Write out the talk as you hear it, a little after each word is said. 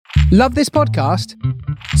Love this podcast?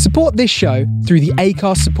 Support this show through the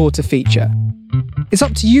Acast supporter feature. It's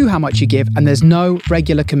up to you how much you give, and there's no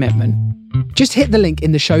regular commitment. Just hit the link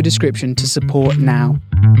in the show description to support now.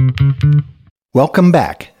 Welcome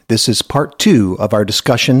back. This is part 2 of our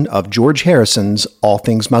discussion of George Harrison's All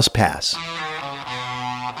Things Must Pass.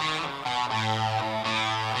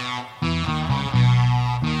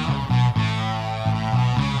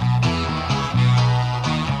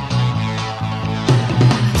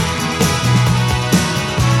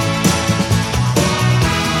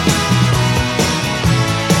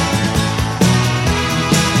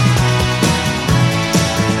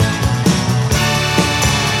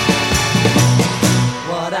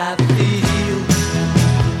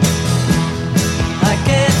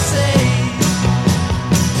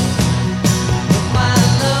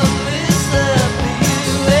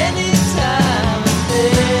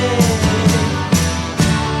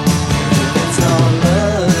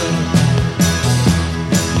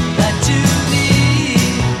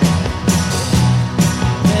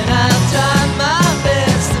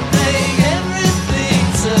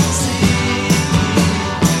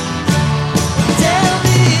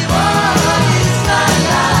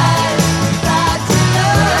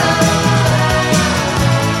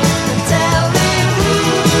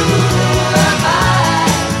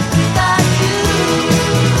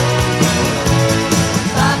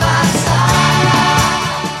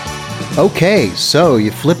 Okay, so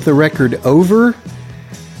you flip the record over,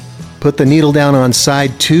 put the needle down on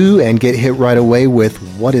side 2, and get hit right away with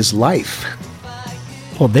What is Life?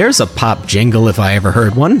 Well, there's a pop jingle if I ever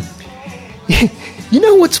heard one. You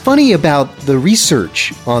know what's funny about the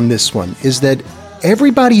research on this one is that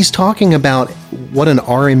everybody's talking about what an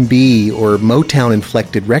R&B or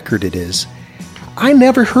Motown-inflected record it is. I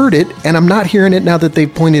never heard it, and I'm not hearing it now that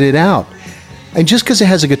they've pointed it out. And just because it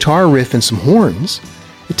has a guitar riff and some horns,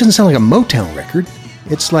 it doesn't sound like a Motown record.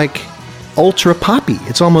 It's like ultra poppy.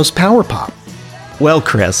 It's almost power pop. Well,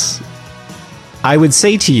 Chris, I would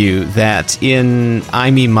say to you that in I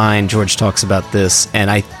Me Mine, George talks about this, and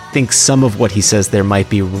I think some of what he says there might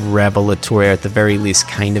be revelatory, or at the very least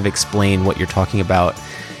kind of explain what you're talking about.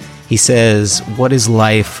 He says, What is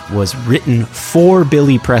Life was written for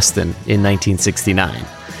Billy Preston in 1969.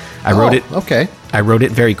 I wrote it. Okay. I wrote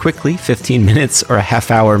it very quickly, 15 minutes or a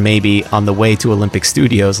half hour maybe, on the way to Olympic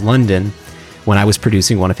Studios, London, when I was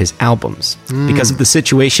producing one of his albums. Because of the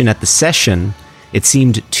situation at the session, it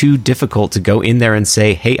seemed too difficult to go in there and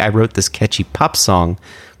say, hey, I wrote this catchy pop song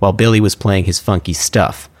while Billy was playing his funky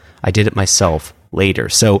stuff. I did it myself later.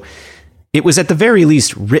 So it was at the very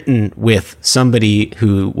least written with somebody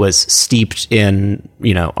who was steeped in,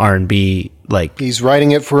 R&B. Like he's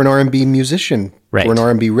writing it for an R&B musician. Right. For an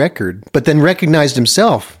R&B record, but then recognized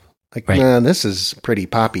himself. Like, right. This is pretty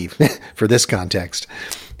poppy for this context.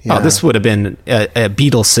 Yeah. Oh, this would have been a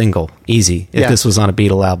Beatles single, easy. If this was on a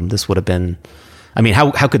Beatle album, this would have been... I mean,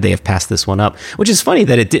 how could they have passed this one up? Which is funny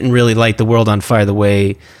that it didn't really light the world on fire the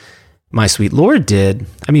way My Sweet Lord did.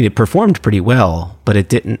 I mean, it performed pretty well, but it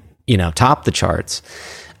didn't, top the charts.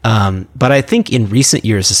 But I think in recent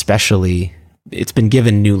years especially, it's been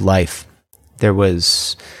given new life. There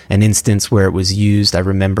was an instance where it was used, I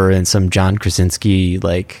remember, in some John Krasinski,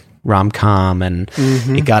 rom-com, and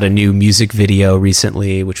it got a new music video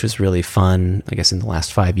recently, which was really fun, I guess in the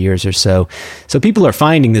last 5 years or so. So people are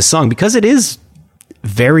finding this song because it is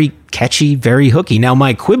very catchy, very hooky. Now,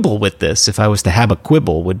 my quibble with this, if I was to have a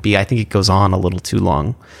quibble, would be I think it goes on a little too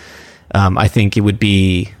long. I think it would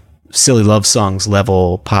be Silly Love Songs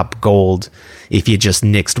level pop gold if you just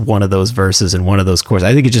nixed one of those verses and one of those chords.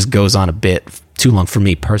 I think it just goes on a bit too long for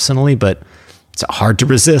me personally, but it's hard to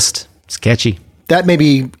resist. It's catchy. That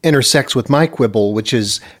maybe intersects with my quibble, which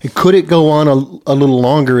is, could it go on a little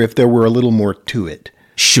longer if there were a little more to it?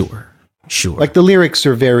 Sure. Like the lyrics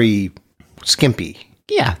are very skimpy.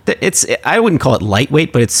 Yeah, I wouldn't call it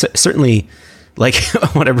lightweight, but it's certainly like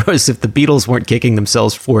what I wrote is if the Beatles weren't kicking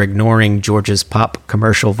themselves for ignoring George's pop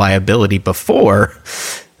commercial viability before,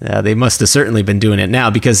 they must have certainly been doing it now,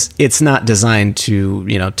 because it's not designed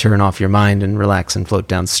to, turn off your mind and relax and float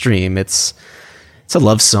downstream. It's a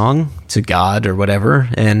love song to God or whatever,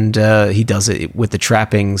 and he does it with the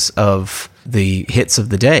trappings of the hits of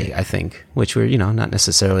the day, I think, which were, not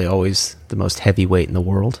necessarily always the most heavyweight in the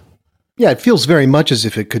world. Yeah, it feels very much as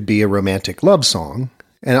if it could be a romantic love song,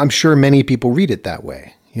 and I'm sure many people read it that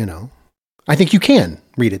way, I think you can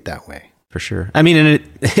read it that way. For sure. I mean, and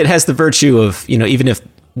it has the virtue of, even if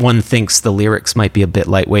one thinks the lyrics might be a bit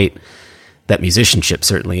lightweight, that musicianship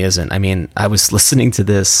certainly isn't. I mean, I was listening to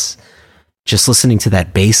this, just listening to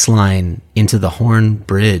that bass line into the horn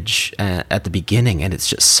bridge at the beginning, and it's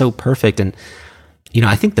just so perfect. And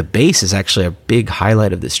I think the bass is actually a big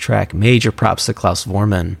highlight of this track. Major props to Klaus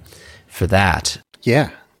Voormann for that.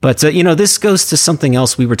 Yeah. But, this goes to something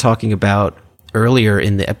else we were talking about earlier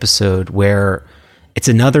in the episode, where it's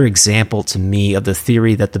another example to me of the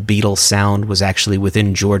theory that the Beatles sound was actually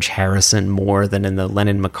within George Harrison more than in the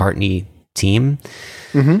Lennon-McCartney team.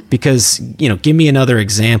 Mm-hmm. Because, give me another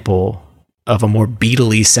example of a more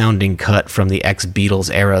Beatle-y sounding cut from the ex-Beatles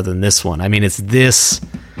era than this one. I mean, it's this,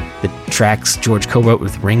 the tracks George co-wrote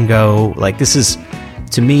with Ringo. Like, this is,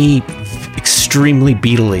 to me, extremely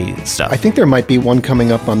Beatle-y stuff. I think there might be one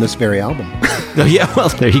coming up on this very album. Oh, yeah, well,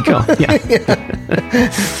 there you go. Yeah.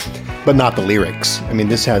 Yeah. But not the lyrics. I mean,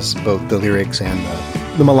 this has both the lyrics and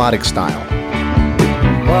the melodic style.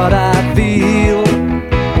 What I feel,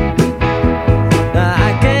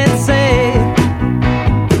 I can't say,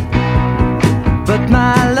 but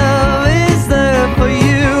my love is there for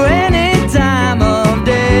you any time of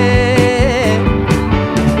day.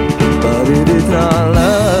 But it is not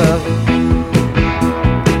love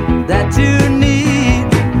that you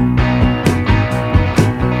need,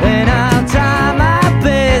 and I'll try my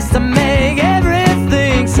best to make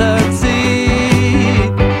everything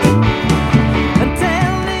succeed. And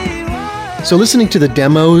tell me why. So listening to the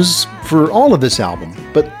demos for all of this album,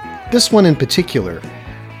 but this one in particular,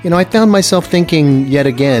 I found myself thinking yet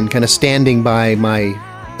again, kind of standing by my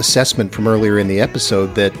assessment from earlier in the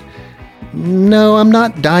episode that, no, I'm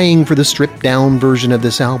not dying for the stripped down version of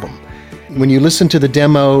this album. When you listen to the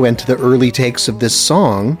demo and to the early takes of this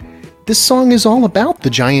song is all about the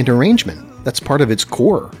giant arrangement. That's part of its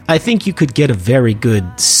core. I think you could get a very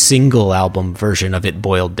good single album version of it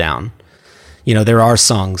boiled down. There are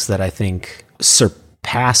songs that I think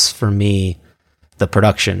surpass for me the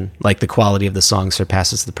production, like the quality of the song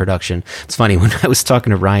surpasses the production. It's funny, when I was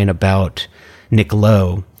talking to Ryan about Nick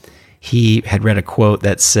Lowe, he had read a quote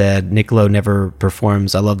that said, Nick Lowe never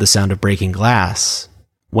performs I Love the Sound of Breaking Glass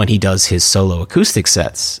when he does his solo acoustic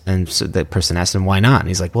sets. And so the person asked him, why not? And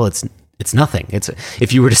he's like, well, it's nothing.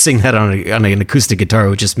 If you were to sing that on an acoustic guitar, it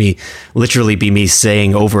would just literally be me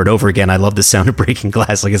saying over and over again, I love the sound of breaking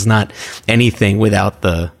glass. Like, it's not anything without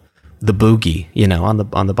the boogie, on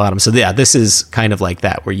the bottom. So yeah, this is kind of like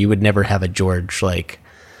that, where you would never have a George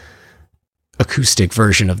acoustic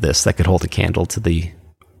version of this that could hold a candle to the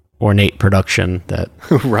ornate production that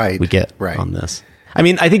we get on this. I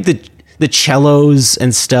mean, I think the cellos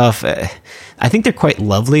and stuff, I think they're quite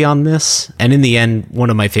lovely on this. And in the end,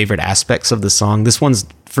 one of my favorite aspects of the song, this one's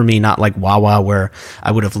for me not like Wah Wah, where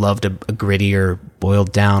I would have loved a grittier,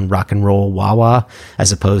 boiled down rock and roll Wah Wah,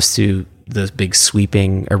 as opposed to the big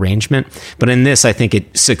sweeping arrangement. But in this, I think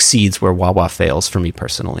it succeeds where Wah Wah fails for me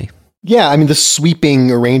personally. Yeah, I mean, the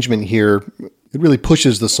sweeping arrangement here, it really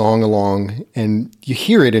pushes the song along, and you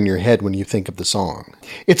hear it in your head when you think of the song.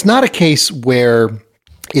 It's not a case where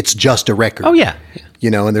it's just a record. Oh, yeah.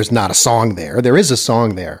 And there's not a song there. There is a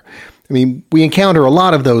song there. I mean, we encounter a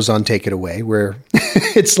lot of those on Take It Away, where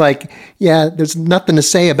it's like, yeah, there's nothing to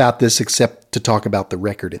say about this except to talk about the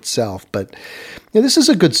record itself. But this is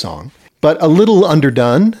a good song, but a little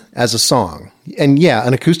underdone as a song. And yeah,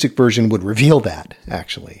 an acoustic version would reveal that,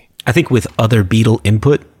 actually. I think with other Beatle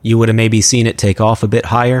input, you would have maybe seen it take off a bit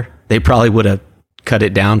higher. They probably would have cut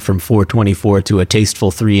it down from 424 to a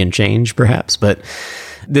tasteful 3 and change, perhaps. But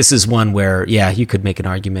this is one where, yeah, you could make an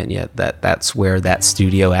argument, that's where that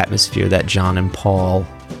studio atmosphere, that John and Paul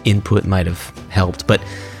input might have helped. But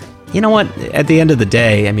you know what? At the end of the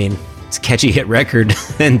day, I mean, it's a catchy hit record,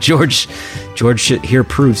 and George here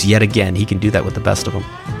proves yet again he can do that with the best of them.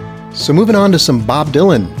 So moving on to some Bob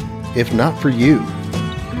Dylan, If Not For You.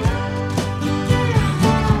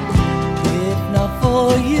 If not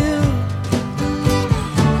for you,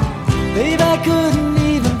 babe, I couldn't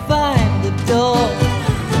even find the door.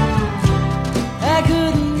 I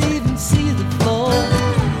couldn't even see the floor.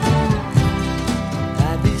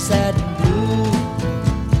 I'd be sad and blue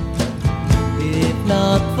if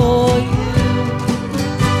not for you.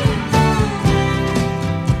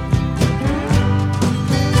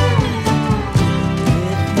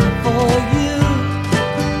 If not for you,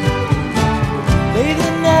 babe,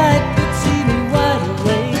 the night would see me wide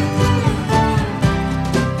awake.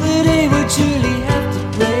 The day would surely have to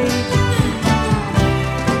break.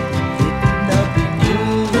 It would not be you,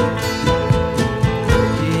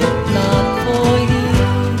 if not for you.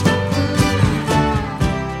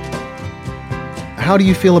 How do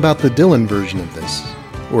you feel about the Dylan version of this?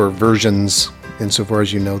 Or versions, insofar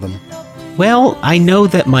as you know them? Well, I know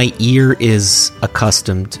that my ear is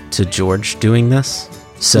accustomed to George doing this,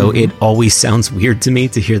 so it always sounds weird to me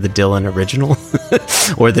to hear the Dylan original,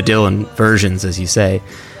 or the Dylan versions, as you say.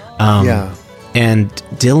 Yeah. And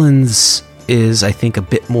Dylan's is, I think, a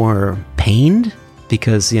bit more pained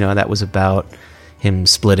because, you know, that was about him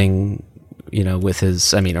splitting, you know, with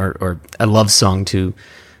his, I mean, or a love song to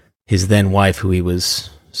his then wife, who he was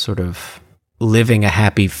sort of living a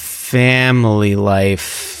happy family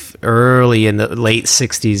life early in the late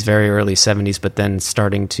 60s, very early 70s, but then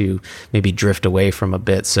starting to maybe drift away from a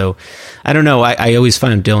bit. So I don't know. I always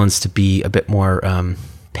found Dylan's to be a bit more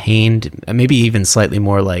pained, maybe even slightly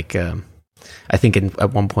more like, I think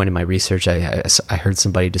at one point in my research, I heard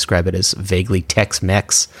somebody describe it as vaguely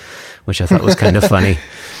Tex-Mex, which I thought was kind of funny.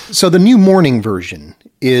 So the New Morning version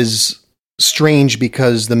is strange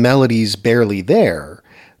because the melody's barely there.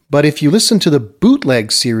 But if you listen to the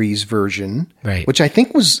bootleg series version, right, which I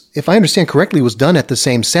think was, if I understand correctly, was done at the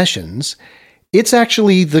same sessions, it's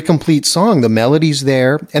actually the complete song. The melody's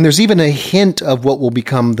there. And there's even a hint of what will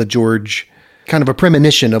become the George, kind of a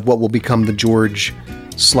premonition of what will become the George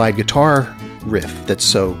slide guitar riff that's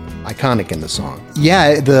so iconic in the song.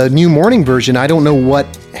 Yeah, the New Morning version, I don't know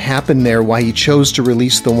what happened there, why he chose to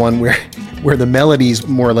release the one where the melody's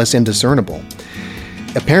more or less indiscernible.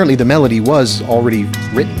 Apparently the melody was already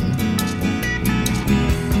written.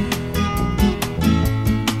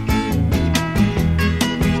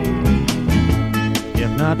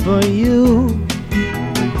 If not for you,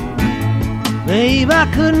 babe, I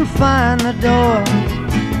couldn't find the door.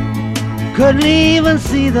 Couldn't even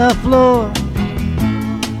see the floor.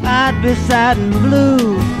 I'd be sad and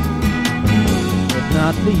blue if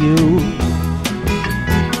not for you.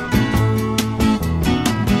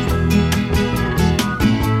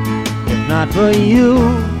 Not for you,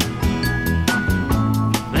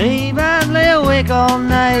 babe, I'd lay awake all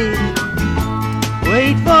night,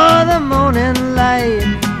 wait for the morning light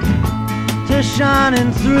to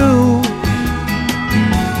shining through,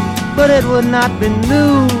 but it would not be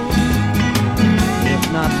new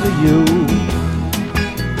if not for you.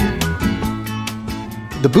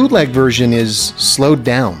 The bootleg version is slowed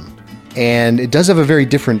down, and it does have a very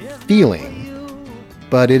different feeling,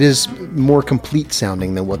 but it is more complete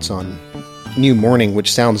sounding than what's on New Morning,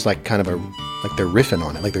 which sounds like kind of like they're riffing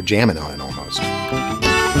on it, like they're jamming on it almost.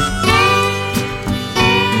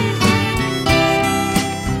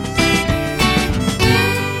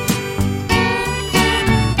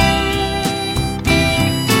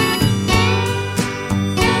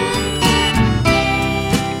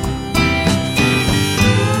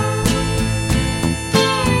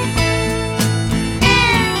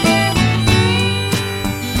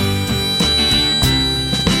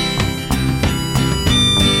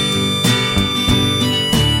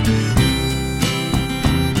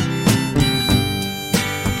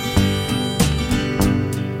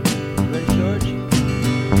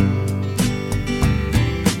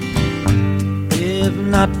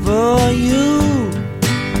 Not for you,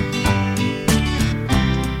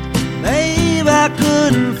 babe, I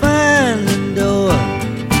couldn't find the door.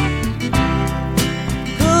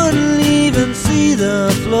 Couldn't even see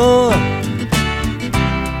the floor.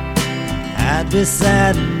 I'd be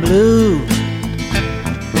sad and blue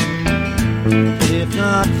if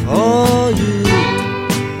not for you.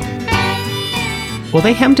 Well,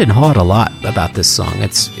 they hemmed and hawed a lot about this song.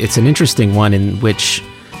 It's an interesting one in which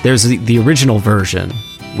there's the original version,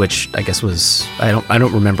 which I guess was, I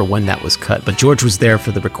don't remember when that was cut, but George was there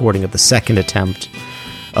for the recording of the second attempt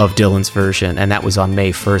of Dylan's version, and that was on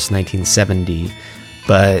May 1st, 1970.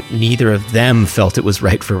 But neither of them felt it was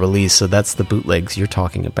right for release, so that's the bootlegs you're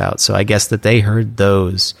talking about. So I guess that they heard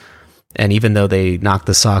those, and even though they knocked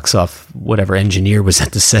the socks off whatever engineer was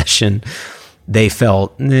at the session, they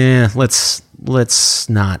felt, let's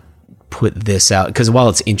not put this out, because while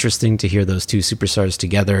it's interesting to hear those two superstars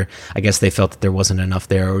together, I guess they felt that there wasn't enough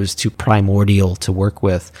there, or it was too primordial to work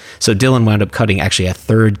with. So Dylan wound up cutting actually a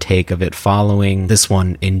third take of it following this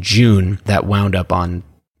one in June that wound up on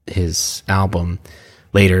his album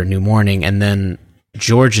later, New Morning, and then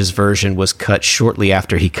George's version was cut shortly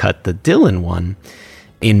after he cut the Dylan one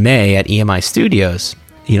in May at EMI Studios.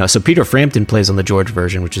 You know, so Peter Frampton plays on the George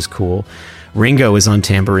version, which is cool. Ringo is on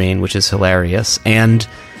tambourine, which is hilarious, and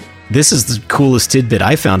this is the coolest tidbit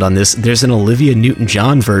I found on this. There's an Olivia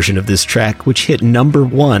Newton-John version of this track, which hit number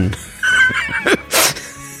 1.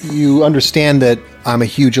 You understand that I'm a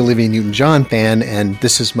huge Olivia Newton-John fan, and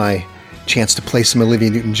this is my chance to play some Olivia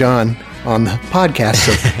Newton-John on the podcast,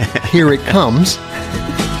 so here it comes.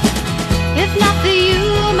 If not for you,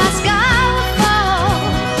 my sky would fall,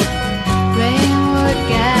 rain would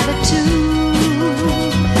gather too.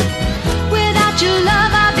 Without your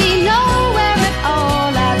love, I'd be nowhere at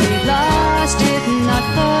all. I'd be lost if not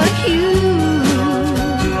for you.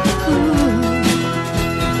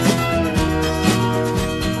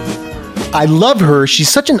 I love her. She's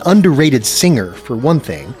such an underrated singer, for one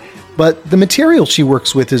thing. But the material she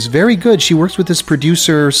works with is very good. She works with this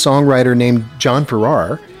producer-songwriter named John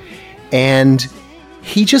Farrar, and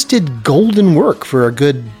he just did golden work for a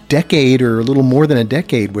good decade or a little more than a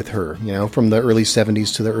decade with her, from the early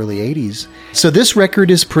 70s to the early 80s. So this record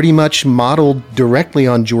is pretty much modeled directly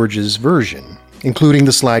on George's version, including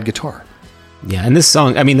the slide guitar. Yeah, and this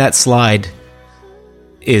song, that slide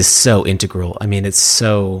is so integral. It's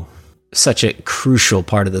such a crucial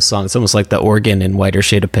part of the song. It's almost like the organ in Whiter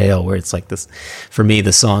Shade of Pale, where it's like this. For me,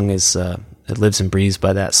 the song is it lives and breathes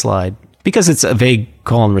by that slide because it's a vague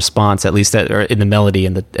call and response, at least or in the melody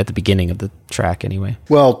at the beginning of the track, anyway.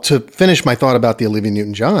 Well, to finish my thought about the Olivia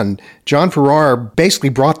Newton-John, John Farrar basically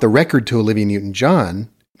brought the record to Olivia Newton-John,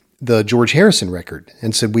 the George Harrison record,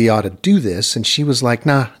 and said we ought to do this, and she was like,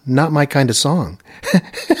 "Nah, not my kind of song."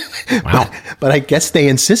 Wow! but I guess they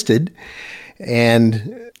insisted,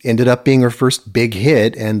 and ended up being her first big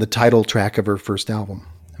hit and the title track of her first album.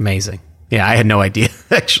 Amazing. Yeah, I had no idea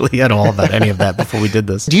actually at all about any of that before we did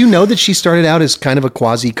this. Do you know that she started out as kind of a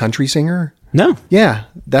quasi-country singer? No. Yeah,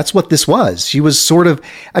 that's what this was. She was sort of,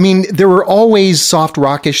 there were always soft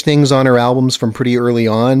rockish things on her albums from pretty early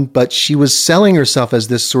on, but she was selling herself as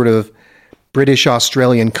this sort of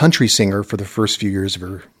British-Australian country singer for the first few years of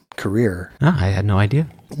her career. Oh, I had no idea.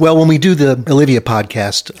 Well, when we do the Olivia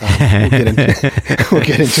podcast, we'll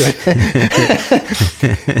get into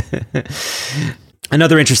it.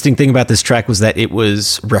 Another interesting thing about this track was that it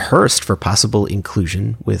was rehearsed for possible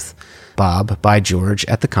inclusion with Bob by George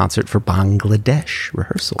at the concert for Bangladesh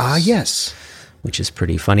rehearsals. Ah, yes. Which is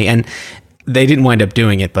pretty funny. And they didn't wind up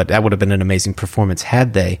doing it, but that would have been an amazing performance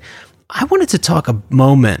had they. I wanted to talk a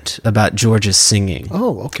moment about George's singing.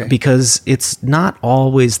 Oh, okay. Because it's not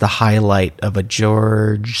always the highlight of a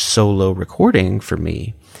George solo recording for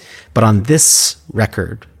me. But on this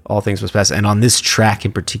record, All Things Must Pass, and on this track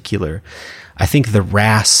in particular, I think the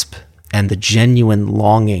rasp and the genuine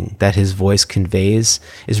longing that his voice conveys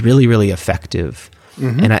is really, really effective.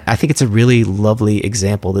 Mm-hmm. And I think it's a really lovely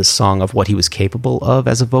example, this song, of what he was capable of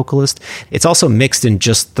as a vocalist. It's also mixed in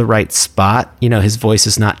just the right spot. His voice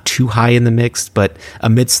is not too high in the mix, but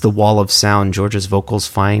amidst the wall of sound, George's vocals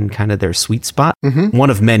find kind of their sweet spot. Mm-hmm. One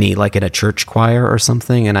of many, like in a church choir or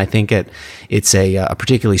something. And I think it's a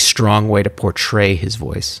particularly strong way to portray his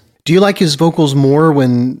voice. Do you like his vocals more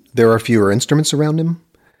when there are fewer instruments around him?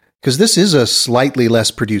 Because this is a slightly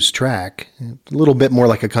less produced track, a little bit more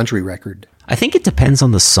like a country record. I think it depends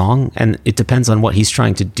on the song, and it depends on what he's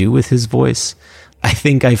trying to do with his voice. I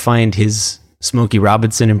think I find his Smokey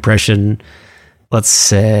Robinson impression, let's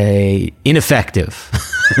say, ineffective.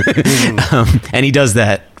 And he does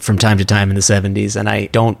that from time to time in the 70s, and I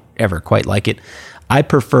don't ever quite like it. I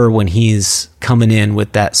prefer when he's coming in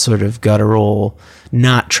with that sort of guttural,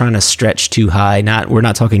 not trying to stretch too high. We're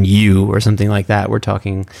not talking you or something like that. We're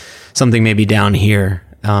talking something maybe down here,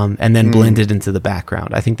 and then blended into the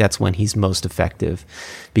background. I think that's when he's most effective,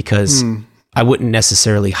 because I wouldn't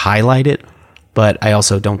necessarily highlight it, but I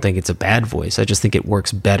also don't think it's a bad voice. I just think it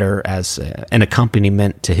works better as an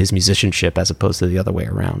accompaniment to his musicianship as opposed to the other way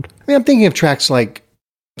around. I'm thinking of tracks like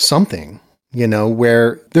Something,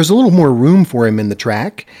 where there's a little more room for him in the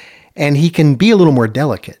track, and he can be a little more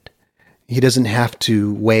delicate. He doesn't have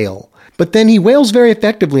to wail. But then he wails very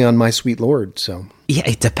effectively on My Sweet Lord, so... Yeah,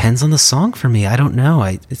 it depends on the song for me. I don't know.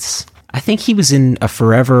 I think he was in a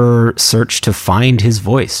forever search to find his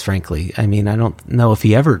voice, frankly. I don't know if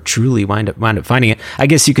he ever truly wound up finding it. I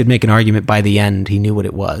guess you could make an argument by the end he knew what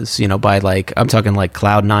it was, by I'm talking like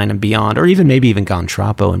Cloud Nine and beyond, or maybe even Gone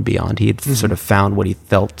Troppo and beyond. He had sort of found what he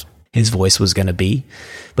felt his voice was going to be.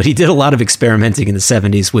 But he did a lot of experimenting in the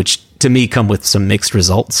 70s, which to me come with some mixed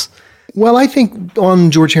results. Well, I think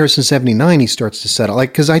on George Harrison 79, he starts to settle.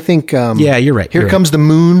 Because I think... yeah, you're right. Here Comes the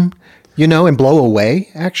Moon, and Blow Away,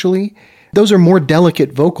 actually. Those are more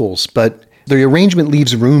delicate vocals, but the arrangement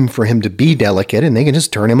leaves room for him to be delicate, and they can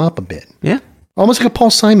just turn him up a bit. Yeah. Almost like a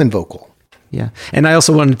Paul Simon vocal. Yeah. And I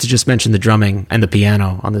also wanted to just mention the drumming and the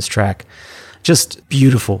piano on this track. Just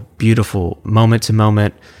beautiful, beautiful, moment to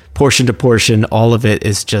moment, portion to portion. All of it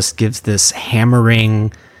gives this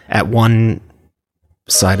hammering at one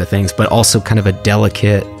side of things, but also kind of a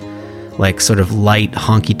delicate, sort of light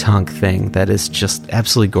honky-tonk thing that is just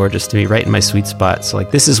absolutely gorgeous to me, right in my sweet spot. So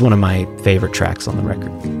this is one of my favorite tracks on the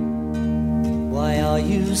record. Why are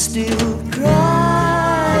you still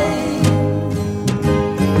crying?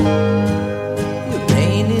 Your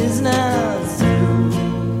pain is now through.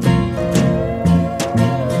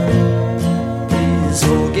 Please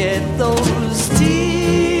forget those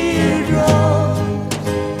teardrops.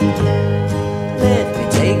 Let me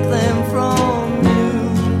take them from you.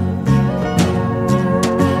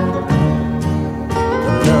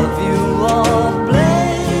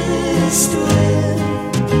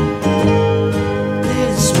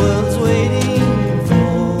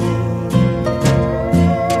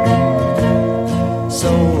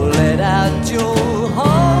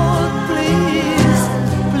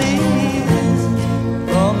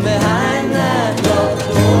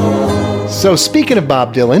 So speaking of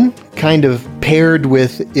Bob Dylan, kind of paired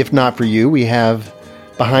with If Not For You, we have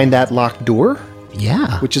Behind That Locked Door.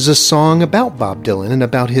 Yeah. Which is a song about Bob Dylan and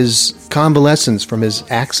about his convalescence from his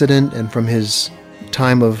accident and from his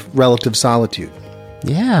time of relative solitude.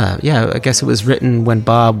 Yeah. I guess it was written when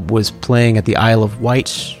Bob was playing at the Isle of Wight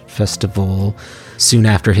Festival soon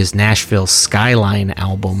after his Nashville Skyline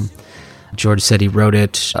album. George said he wrote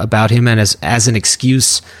it about him and as an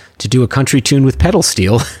excuse to do a country tune with pedal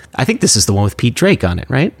steel. I think this is the one with Pete Drake on it,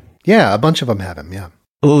 right? Yeah, a bunch of them have him, yeah.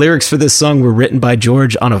 The lyrics for this song were written by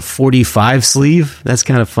George on a 45 sleeve. That's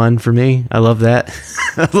kind of fun for me. I love that.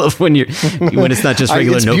 I love when it's not just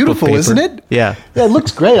regular it's notebook beautiful, paper. Isn't it? Yeah. Yeah, it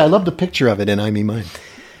looks great. I love the picture of it in I Me Mine.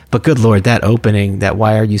 But good Lord, that opening, that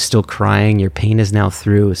why are you still crying? Your pain is now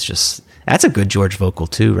through. It's just, that's a good George vocal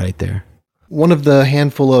too, right there. One of the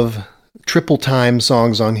handful of triple time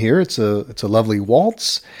songs on here. It's a lovely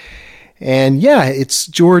waltz. And yeah, it's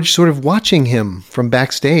George sort of watching him from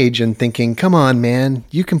backstage and thinking, come on, man,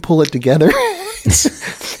 you can pull it together.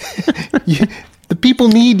 The people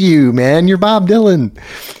need you, man. You're Bob Dylan.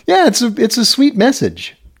 Yeah, it's a sweet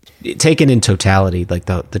message. Taken in totality, like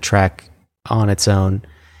the track on its own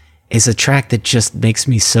is a track that just makes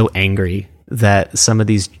me so angry that some of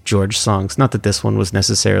these George songs, not that this one was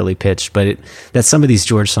necessarily pitched, but that some of these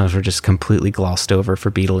George songs were just completely glossed over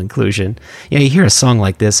for Beatle inclusion. You hear a song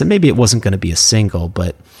like this, and maybe it wasn't going to be a single,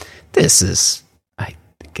 but this is, I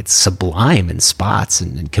think it's sublime in spots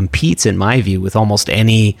and competes, in my view, with almost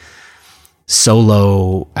any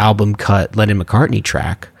solo album cut Lennon McCartney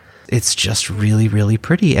track. It's just really, really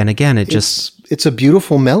pretty. And again, it's a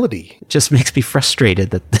beautiful melody. It just makes me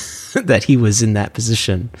frustrated that he was in that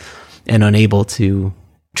position and unable to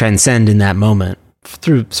transcend in that moment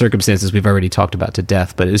through circumstances we've already talked about to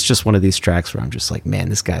death. But it's just one of these tracks where I'm just like, man,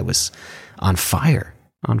 this guy was on fire.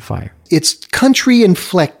 It's country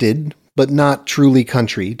inflected, but not truly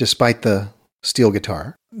country, despite the steel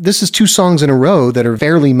guitar. This is two songs in a row that are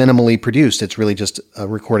fairly minimally produced. It's really just a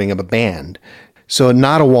recording of a band. So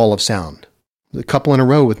not a wall of sound. A couple in a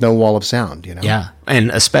row with no wall of sound, Yeah, and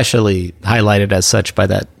especially highlighted as such by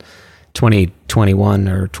that 2021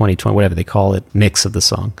 or 2020, whatever they call it, mix of the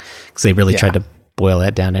song, because they really tried to boil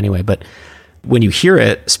that down anyway. But when you hear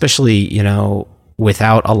it, especially,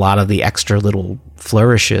 without a lot of the extra little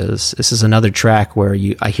flourishes, this is another track where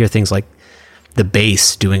I hear things like the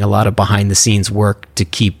bass doing a lot of behind the scenes work to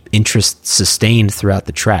keep interest sustained throughout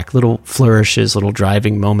the track. Little flourishes, little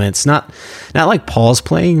driving moments, not like Paul's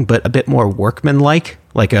playing, but a bit more workman-like.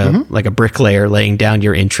 Like a bricklayer laying down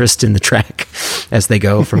your interest in the track as they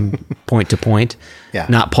go from point to point. Yeah.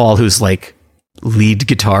 Not Paul, who's like lead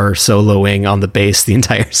guitar soloing on the bass the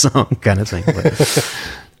entire song kind of thing. But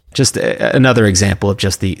just another example of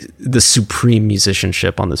just the supreme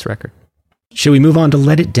musicianship on this record. Should we move on to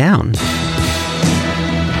Let It Down?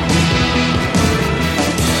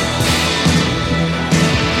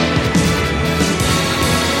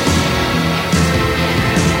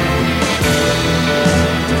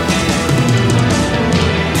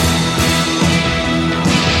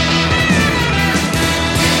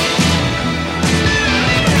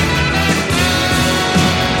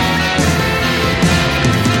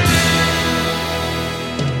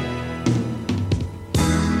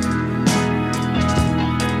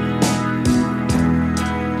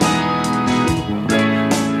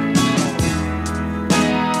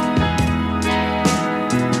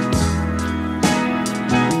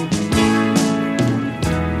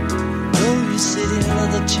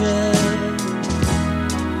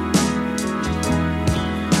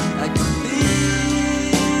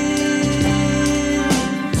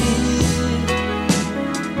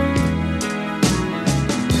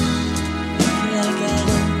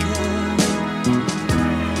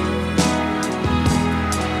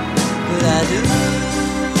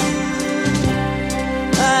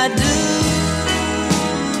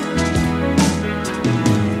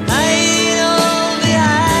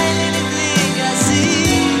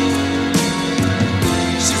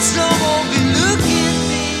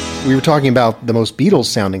 We were talking about the most Beatles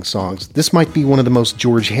sounding songs. This might be one of the most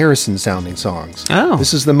George Harrison sounding songs. Oh.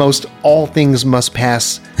 This is the most All Things Must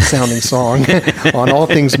Pass sounding song on All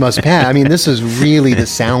Things Must Pass. I mean, this is really the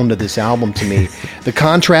sound of this album to me. The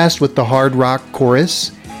contrast with the hard rock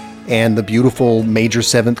chorus and the beautiful major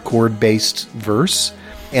seventh chord based verse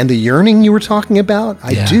and the yearning you were talking about.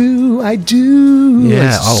 I do.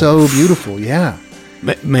 Yeah. It's so beautiful. Yeah.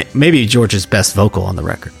 Maybe George's best vocal on the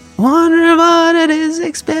record. Wonder what it is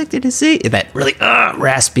expected to see. That really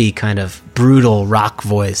raspy kind of brutal rock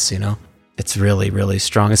voice, It's really, really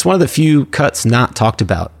strong. It's one of the few cuts not talked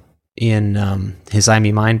about in his I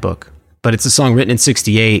Me Mine book. But it's a song written in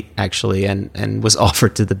 1968, actually, and was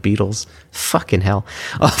offered to the Beatles. Fucking hell.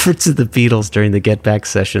 Offered to the Beatles during the Get Back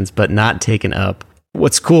sessions, but not taken up.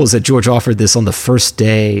 What's cool is that George offered this on the first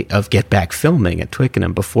day of Get Back filming at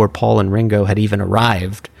Twickenham, before Paul and Ringo had even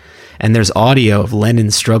arrived. And there's audio of Lennon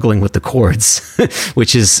struggling with the chords,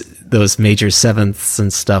 which is those major sevenths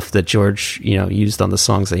and stuff that George, used on the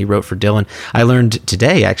songs that he wrote for Dylan. I learned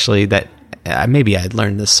today, actually, that maybe I'd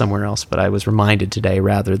learned this somewhere else, but I was reminded today,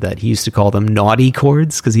 rather, that he used to call them naughty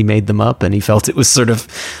chords because he made them up and he felt it was sort of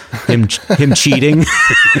him cheating.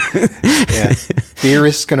 Yeah.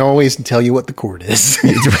 Theorists can always tell you what the chord is.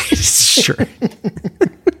 Sure.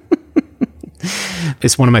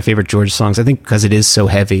 It's one of my favorite George songs, I think, because it is so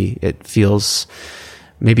heavy. It feels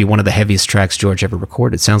maybe one of the heaviest tracks George ever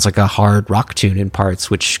recorded. It sounds like a hard rock tune in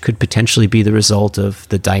parts, which could potentially be the result of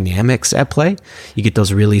the dynamics at play. You get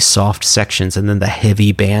those really soft sections and then the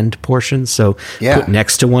heavy band portions. So put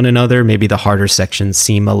next to one another, maybe the harder sections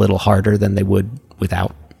seem a little harder than they would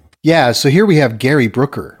without. Yeah, so here we have Gary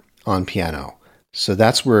Brooker on piano. So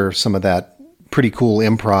that's where some of that pretty cool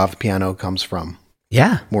improv piano comes from.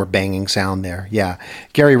 Yeah. More banging sound there. Yeah.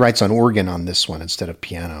 Gary writes on organ on this one instead of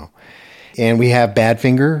piano. And we have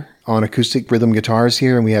Badfinger on acoustic rhythm guitars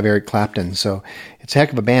here, and we have Eric Clapton. So it's a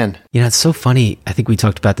heck of a band. It's so funny. I think we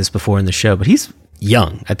talked about this before in the show, but he's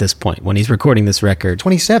young at this point when he's recording this record.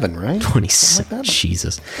 27, right? 27. Like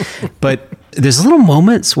Jesus. But there's little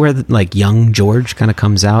moments where like young George kind of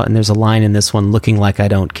comes out, and there's a line in this one, looking like I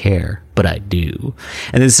don't care, but I do.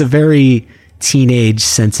 And it's a very teenage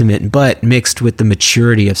sentiment, but mixed with the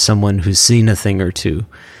maturity of someone who's seen a thing or two.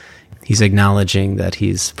 He's acknowledging that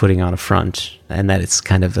he's putting on a front and that it's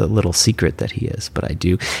kind of a little secret that he is, but I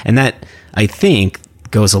do. And that, I think,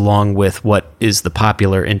 goes along with what is the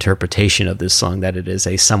popular interpretation of this song, that it is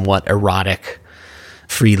a somewhat erotic,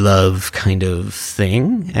 free love kind of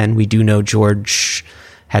thing. And we do know George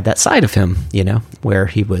had that side of him, where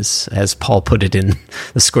he was, as Paul put it in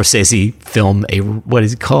the Scorsese film, what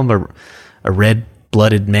does he call him? A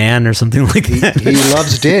red-blooded man or something like that. He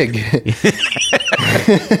loves Dig.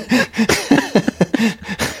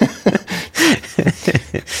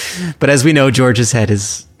 But as we know, George has had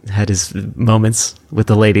his moments with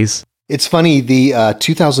the ladies. It's funny, the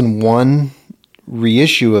 2001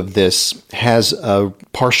 reissue of this has a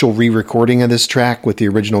partial re-recording of this track with the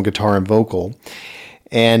original guitar and vocal.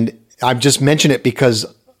 And I've just mentioned it because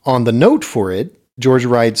on the note for it, George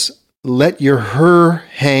writes, "Let your her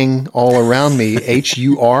hang all around me,"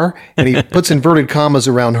 H-U-R, and he puts inverted commas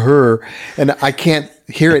around her, and I can't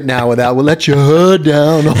hear it now without, "Well, let your her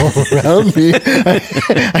down all around me."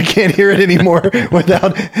 I can't hear it anymore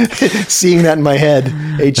without seeing that in my head,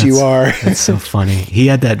 H-U-R. That's so funny. He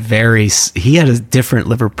had he had a different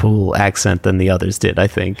Liverpool accent than the others did, I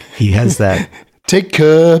think. He has that. Take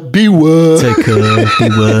care, beware. Take care,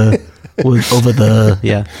 beware. Over the,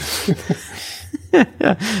 yeah.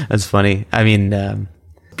 That's funny. I mean,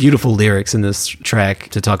 beautiful lyrics in this track.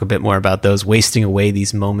 To talk a bit more about those, wasting away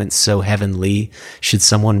these moments so heavenly, should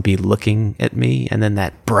someone be looking at me? And then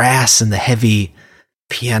that brass and the heavy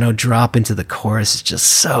piano drop into the chorus is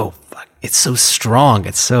just it's so strong.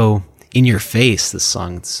 It's so in your face, this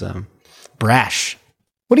song. It's brash.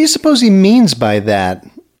 What do you suppose he means by that?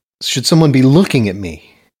 Should someone be looking at me?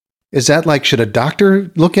 Is that like, should a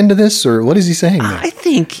doctor look into this? Or what is he saying there? I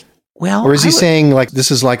think... Well, or is he saying like, this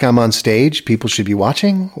is like I'm on stage, people should be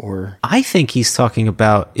watching? Or I think he's talking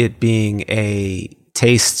about it being a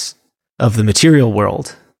taste of the material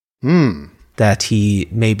world that he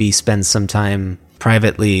maybe spends some time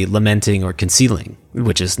privately lamenting or concealing,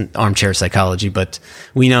 which is armchair psychology. But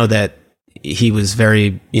we know that he was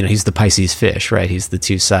very, he's the Pisces fish, right? He's the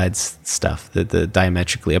two sides stuff, the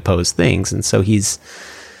diametrically opposed things. And so he's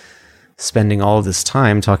spending all of this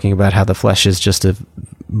time talking about how the flesh is just a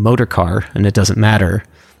motor car and it doesn't matter.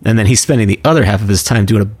 And then he's spending the other half of his time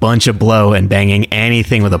doing a bunch of blow and banging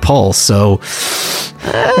anything with a pulse. So,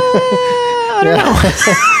 I don't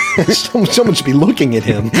know. Someone should be looking at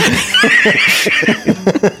him.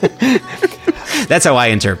 That's how I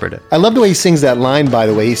interpret it. I love the way he sings that line, by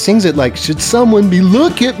the way. He sings it like, should someone be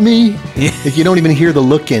look at me? Yeah. If you don't even hear the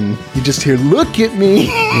look in, you just hear look at me.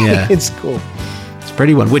 Yeah. It's cool. It's a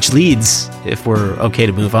pretty one, which leads, if we're okay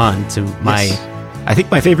to move on, to I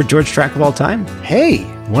think my favorite George track of all time. Hey!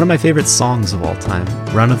 One of my favorite songs of all time,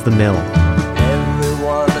 Run of the Mill.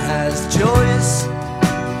 Everyone has choice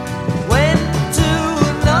when to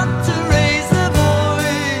not to raise their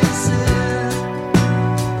voice.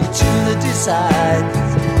 Each user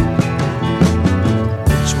decides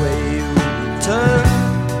which way you turn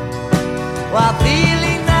while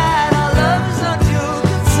feeling that our love is not your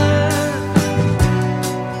concern.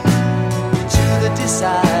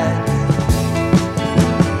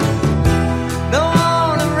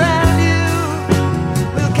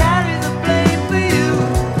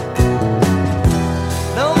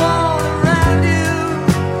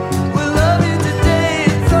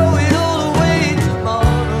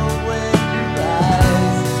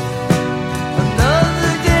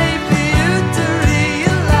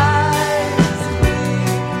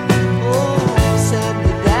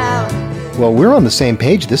 Well, we're on the same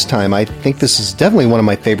page this time. I think this is definitely one of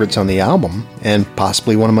my favorites on the album, and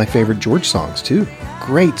possibly one of my favorite George songs, too.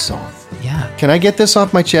 Great song. Yeah. Can I get this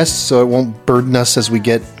off my chest so it won't burden us as we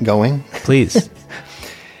get going? Please.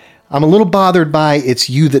 I'm a little bothered by It's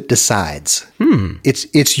You That Decides.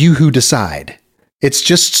 It's you who decide. It's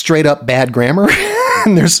just straight up bad grammar.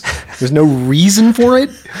 And there's no reason for it.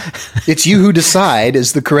 It's you who decide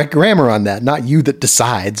is the correct grammar on that, not you that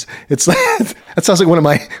decides. It's like that sounds like one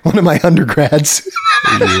of my undergrads.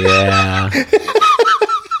 Yeah.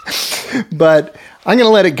 But I'm going to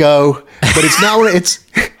let it go. But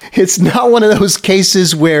it's not one of those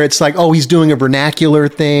cases where it's like, oh, he's doing a vernacular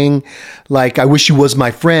thing. Like, I wish you was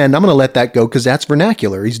my friend. I'm going to let that go because that's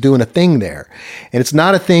vernacular. He's doing a thing there. And it's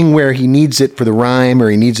not a thing where he needs it for the rhyme or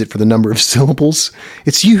he needs it for the number of syllables.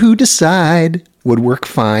 It's you who decide would work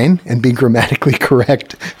fine and be grammatically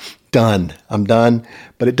correct. Done. I'm done.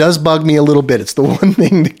 But it does bug me a little bit. It's the one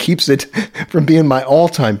thing that keeps it from being my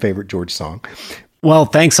all-time favorite George song. Well,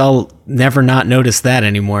 thanks. I'll never not notice that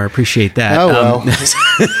anymore. Appreciate that. Oh, well.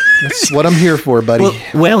 That's what I'm here for, buddy.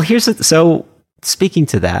 Well, so speaking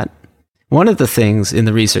to that, one of the things in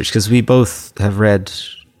the research, because we both have read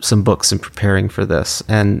some books in preparing for this,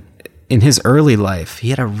 and in his early life,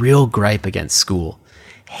 he had a real gripe against school.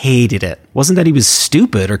 Hated it. Wasn't that he was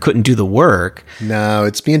stupid or couldn't do the work. No,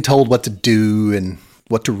 it's being told what to do and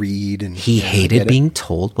what to read. And he hated being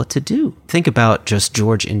told what to do. Think about just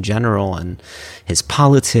George in general and his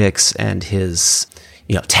politics and his,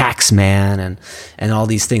 tax man and all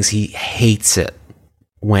these things. He hates it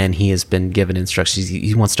when he has been given instructions.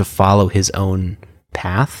 He wants to follow his own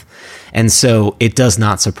path. And so it does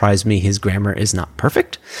not surprise me his grammar is not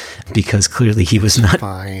perfect, because clearly he was not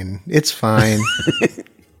fine. It's fine.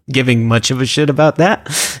 Giving much of a shit about that.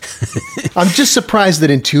 I'm just surprised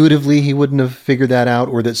that intuitively he wouldn't have figured that out,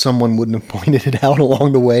 or that someone wouldn't have pointed it out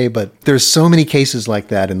along the way. But there's so many cases like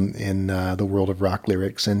that in the world of rock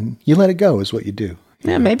lyrics, and you let it go is what you do.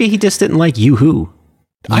 Yeah, maybe he just didn't like You Who.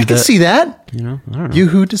 I can see that. I don't know. You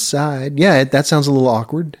Who Decide. Yeah, that sounds a little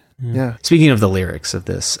awkward. Yeah. Speaking of the lyrics of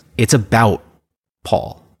this, it's about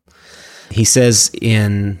Paul. He says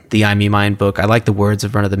in the I Me Mine book, I like the words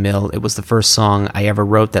of Run of the Mill. It was the first song I ever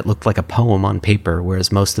wrote that looked like a poem on paper,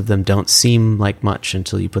 whereas most of them don't seem like much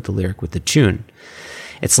until you put the lyric with the tune.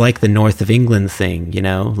 It's like the North of England thing,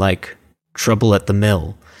 like Trouble at the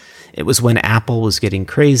Mill. It was when Apple was getting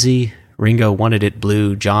crazy. Ringo wanted it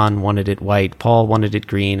blue, John wanted it white, Paul wanted it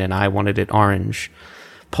green, and I wanted it orange.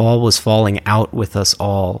 Paul was falling out with us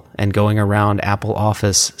all and going around Apple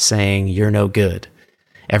office saying, "You're no good."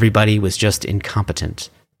 Everybody was just incompetent.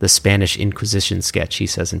 The Spanish Inquisition sketch, he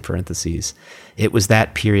says in parentheses. It was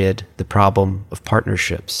that period, the problem of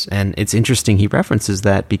partnerships. And it's interesting he references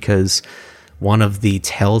that because one of the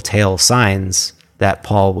telltale signs that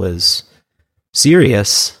Paul was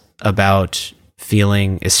serious about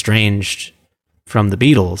feeling estranged from the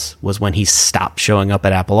Beatles was when he stopped showing up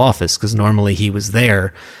at Apple office, because normally he was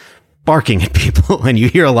there barking at people, and you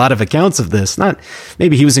hear a lot of accounts of this. Not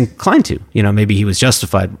maybe he was inclined to, maybe he was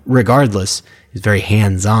justified. Regardless, he's very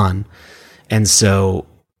hands-on. And so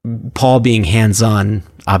Paul being hands-on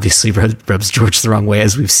obviously rubs George the wrong way,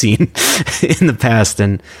 as we've seen in the past.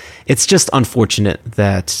 And it's just unfortunate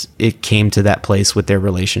that it came to that place with their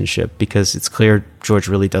relationship, because it's clear George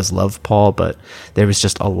really does love Paul, but there was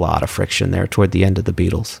just a lot of friction there toward the end of the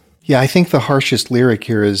Beatles. Yeah, I think the harshest lyric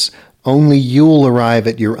here is, only you'll arrive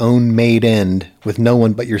at your own made end with no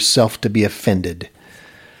one but yourself to be offended.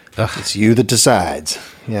 Ugh. It's you that decides.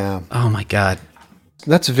 Yeah. Oh my God.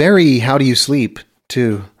 That's very How Do You Sleep,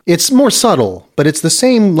 too. It's more subtle, but it's the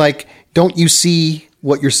same, like, don't you see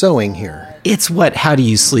what you're sowing here? It's what How Do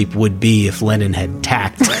You Sleep would be if Lennon had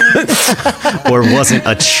tact or wasn't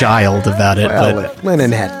a child about it. Well, if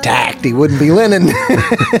Lennon had tact, he wouldn't be Lennon.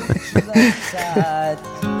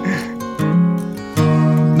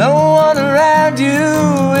 No one around you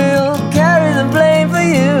will carry the blame for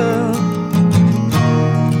you.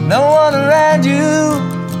 No one around you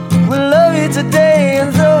will love you today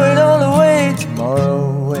and throw it all away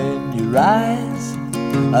tomorrow when you rise.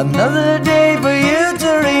 Another day for you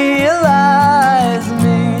to realize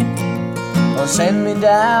me or send me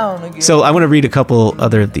down again. So I want to read a couple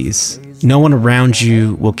other of these. No one around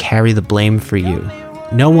you will carry the blame for you.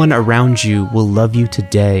 No one around you will love you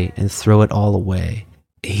today and throw it all away.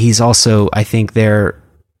 He's also, I think, they're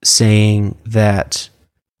saying that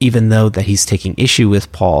even though that he's taking issue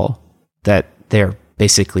with Paul, that they're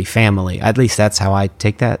basically family. At least that's how I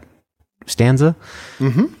take that stanza.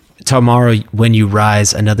 Mm-hmm. Tomorrow when you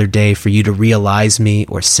rise, another day for you to realize me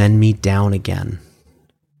or send me down again.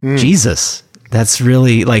 Jesus, that's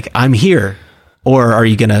really like, I'm here. Or are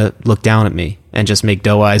you going to look down at me and just make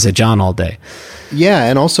doe eyes at John all day? Yeah,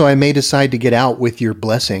 and also I may decide to get out with your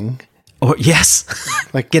blessing. Or yes,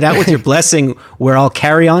 like get out with your blessing where I'll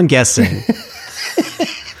carry on guessing.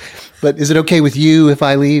 But is it okay with you if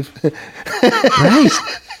I leave? Right.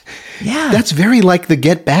 Yeah. That's very like the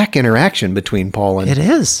get back interaction between Paul It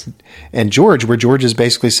is. and George, where George is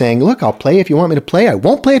basically saying, look, I'll play if you want me to play. I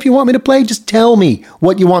won't play if you want me to play. Just tell me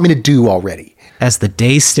what you want me to do already. As the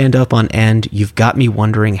days stand up on end, you've got me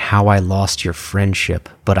wondering how I lost your friendship,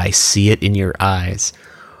 but I see it in your eyes.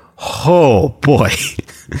 Oh, boy.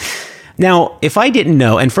 Now, if I didn't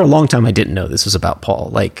know, and for a long time I didn't know this was about Paul,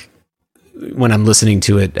 like when I'm listening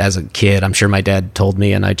to it as a kid, I'm sure my dad told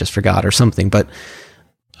me and I just forgot or something, but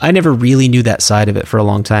I never really knew that side of it for a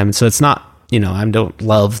long time. And so it's not, I don't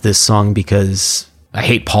love this song because I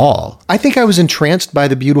hate Paul. I think I was entranced by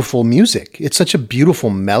the beautiful music. It's such a beautiful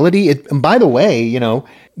melody. And by the way,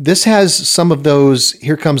 this has some of those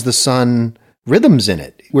Here Comes the Sun rhythms in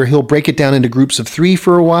it, where he'll break it down into groups of 3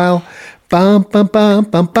 for a while. Bum, bum, bum,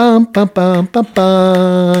 bum, bum, bum, bum, bum,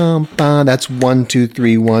 bum, bum. That's 1, 2,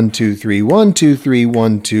 3, 1, 2, 3, 1, 2, 3,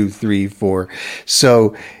 1, 2, 3, 4.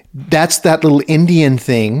 So that's that little Indian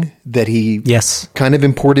thing that he kind of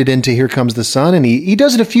imported into Here Comes the Sun. And he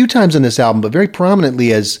does it a few times in this album, but very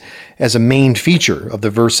prominently as a main feature of the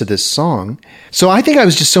verse of this song. So I think I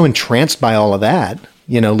was just so entranced by all of that,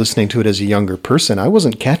 listening to it as a younger person. I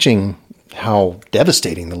wasn't catching how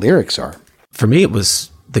devastating the lyrics are. For me, it was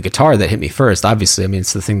the guitar that hit me first. Obviously,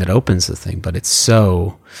 it's the thing that opens the thing, but it's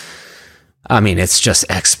so... it's just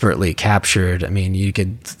expertly captured. You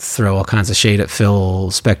could throw all kinds of shade at Phil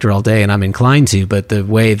Spector all day, and I'm inclined to, but the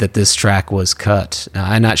way that this track was cut,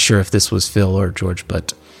 I'm not sure if this was Phil or George,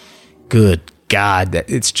 but good God,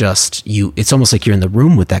 it's just you. It's almost like you're in the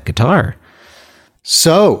room with that guitar.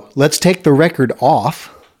 So let's take the record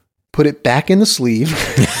off, put it back in the sleeve.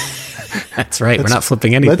 That's right. We're not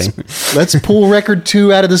flipping anything. Let's pull record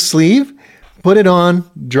 2 out of the sleeve. Put it on,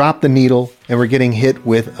 drop the needle, and we're getting hit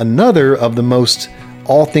with another of the most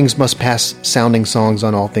All Things Must Pass sounding songs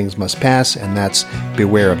on All Things Must Pass, and that's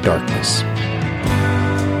Beware of Darkness.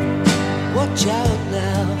 Watch out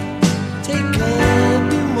now, take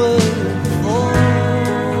up your word for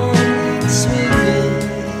swingers.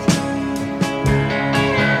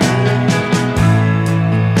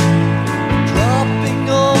 Dropping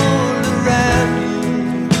all around you.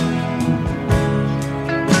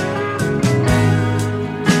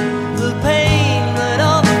 The pain that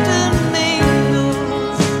often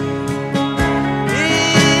mingles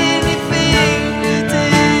in your fingertips.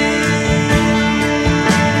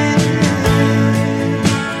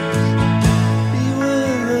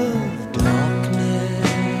 Beware of darkness.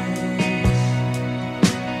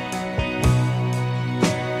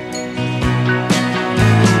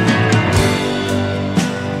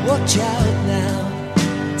 Watch out now,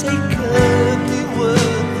 take up the word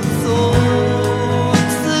for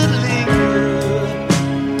thoughts that linger.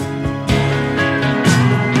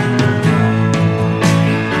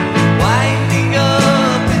 Winding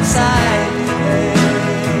up inside your head.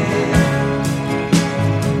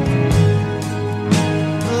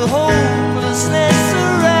 The hopelessness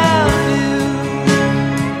around you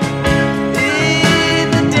in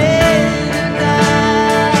the dead of night.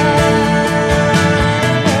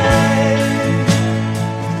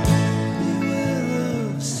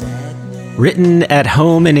 Beware of sadness. Written at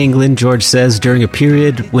home in England, George says, during a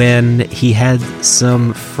period when he had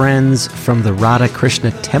some friends from the Radha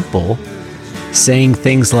Krishna temple saying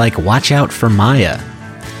things like, watch out for Maya.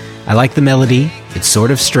 I like the melody. It's sort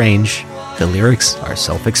of strange. The lyrics are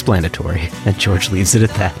self-explanatory, and George leaves it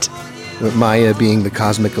at that. Maya being the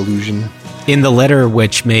cosmic illusion. In the letter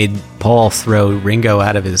which made Paul throw Ringo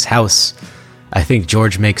out of his house, I think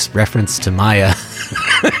George makes reference to Maya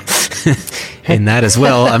in that as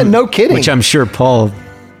well. No kidding. Which I'm sure Paul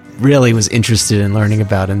really was interested in learning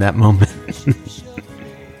about in that moment.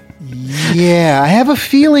 Yeah, I have a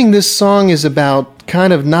feeling this song is about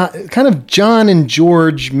kind of John and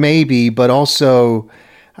George maybe, but also,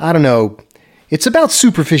 I don't know, it's about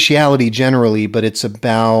superficiality generally, but it's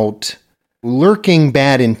about lurking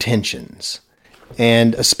bad intentions,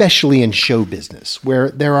 and especially in show business, where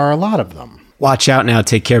there are a lot of them. Watch out now,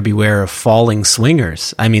 take care, beware of falling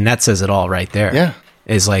swingers. That says it all right there. Yeah.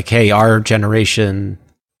 It's like, hey, our generation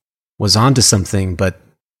was onto something, but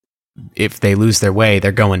if they lose their way,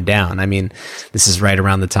 they're going down. This is right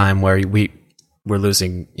around the time where we're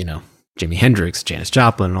losing, Jimi Hendrix, Janis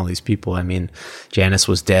Joplin, and all these people. Janis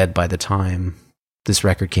was dead by the time this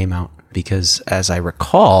record came out because, as I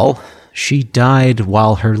recall, she died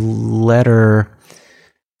while her letter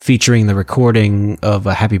featuring the recording of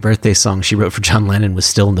a Happy Birthday song she wrote for John Lennon, was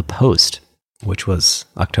still in the post, which was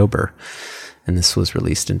October. And this was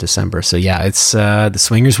released in December. So yeah, it's the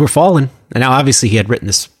Swingers were falling. And now obviously he had written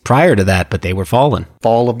this prior to that, but they were falling.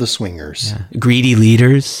 Fall of the Swingers. Yeah. Greedy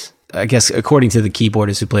Leaders. I guess according to the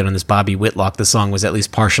keyboardist who played on this, Bobby Whitlock, the song was at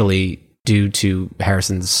least partially due to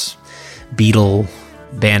Harrison's Beatle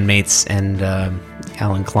bandmates and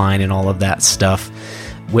Alan Klein and all of that stuff.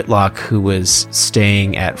 Whitlock, who was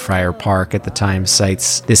staying at Friar Park at the time,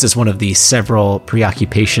 cites this is one of the several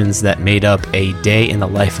preoccupations that made up a day in the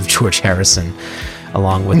life of George Harrison,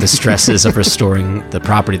 along with the stresses of restoring the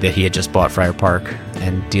property that he had just bought, Friar Park,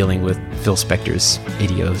 and dealing with Phil Spector's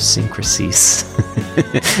idiosyncrasies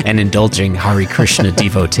and indulging Hare Krishna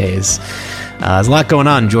devotees. There's a lot going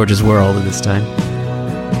on in George's world at this time.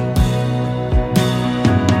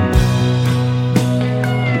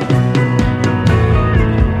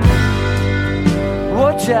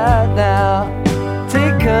 Watch out now,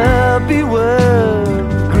 take up your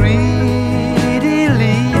word, greedy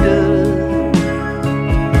leader.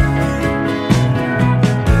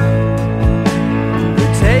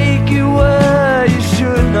 They take you where you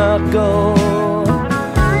should not go,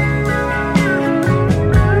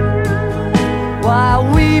 while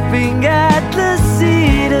weeping at the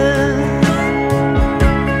cedars.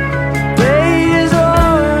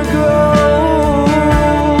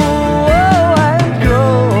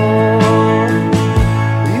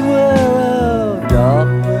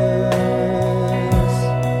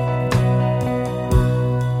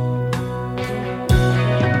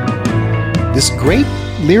 This great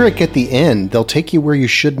lyric at the end, they'll take you where you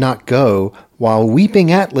should not go, while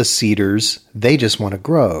weeping Atlas cedars, they just want to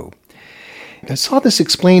grow. I saw this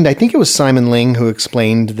explained, I think it was Simon Ling who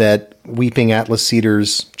explained that weeping Atlas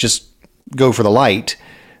cedars just go for the light.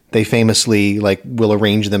 They famously will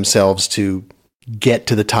arrange themselves to get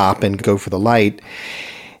to the top and go for the light.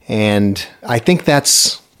 And I think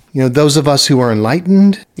that's, those of us who are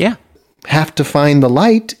enlightened have to find the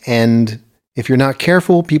light, and if you're not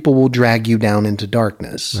careful, people will drag you down into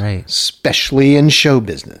darkness. Right. Especially in show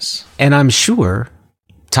business. And I'm sure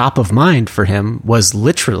top of mind for him was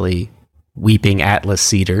literally weeping Atlas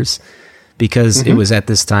cedars, because it was at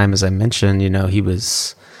this time, as I mentioned, he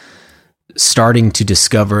was starting to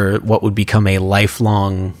discover what would become a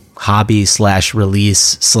lifelong hobby /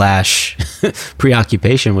 release /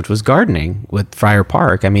 preoccupation, which was gardening with Friar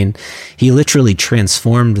Park. I mean, he literally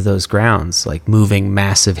transformed those grounds, moving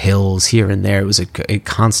massive hills here and there. It was a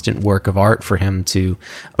constant work of art for him to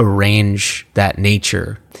arrange that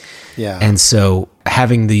nature. Yeah. And so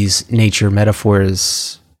having these nature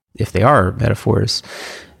metaphors, if they are metaphors,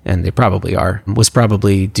 and they probably are, was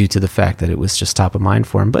probably due to the fact that it was just top of mind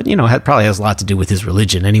for him. But, it probably has a lot to do with his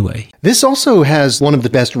religion anyway. This also has one of the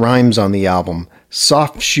best rhymes on the album,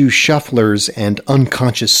 soft shoe shufflers and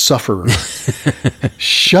unconscious sufferer.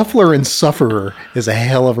 Shuffler and sufferer is a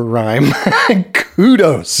hell of a rhyme.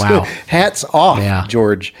 Kudos. Wow. Hats off,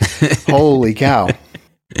 George. Holy cow.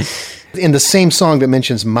 In the same song that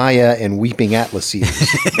mentions Maya and weeping Atlas cedars.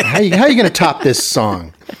 How are you going to top this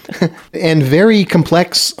song? And very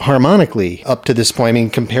complex harmonically up to this point. I mean,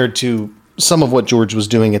 compared to some of what George was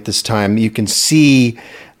doing at this time, you can see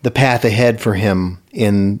the path ahead for him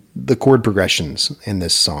in the chord progressions in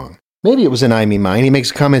this song. Maybe it was an I Me Mine. He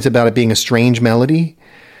makes comments about it being a strange melody,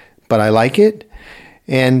 but I like it.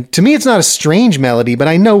 And to me, it's not a strange melody, but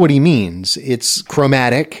I know what he means. It's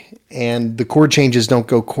chromatic, and the chord changes don't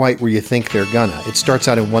go quite where you think they're gonna. It starts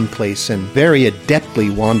out in one place and very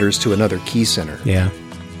adeptly wanders to another key center. Yeah.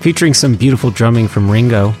 Featuring some beautiful drumming from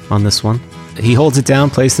Ringo on this one. He holds it down,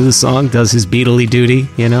 plays through the song, does his Beatley duty,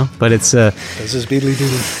 but it's does his Beatley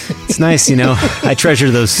duty. It's nice, I treasure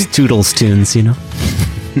those Toodles tunes, Now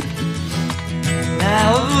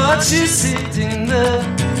watch you sitting there,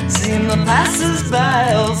 seeing the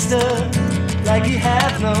passers-by all stir, like you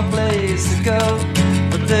have no place to go.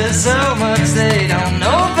 But there's so much they don't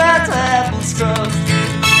know about apple scrubs.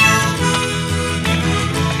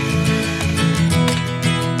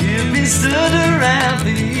 You've been stood around for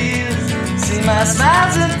years, see my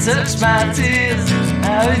smiles and touch my tears.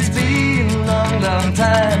 Now it's been a long, long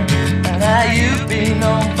time, and now you've been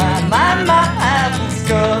on my mind, my apple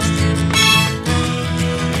scrubs.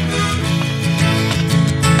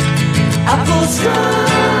 Apple scrubs,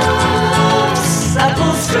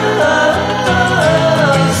 apple scrubs,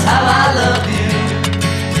 how I love you,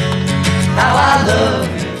 how I love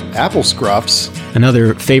you. Apple scruffs.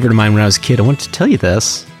 Another favorite of mine when I was a kid, I wanted to tell you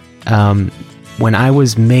this. When I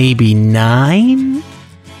was maybe 9,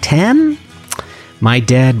 10, my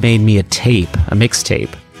dad made me a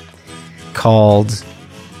mixtape called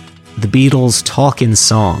the Beatles Talk in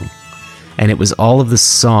Song. And it was all of the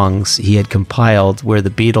songs he had compiled where the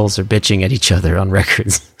Beatles are bitching at each other on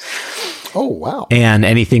records. Oh, wow. And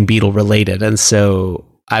anything Beatle related. And so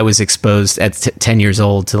I was exposed at 10 years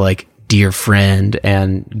old to like Dear Friend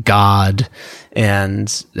and God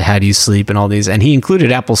and How Do You Sleep and all these. And he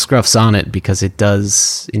included Apple Scruffs on it because it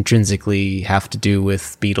does intrinsically have to do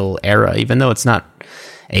with Beatle era. Even though it's not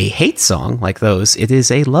a hate song like those, it is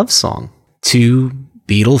a love song to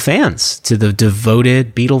Beatle fans, to the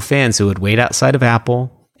devoted Beatle fans who would wait outside of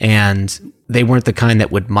Apple. And they weren't the kind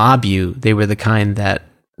that would mob you. They were the kind that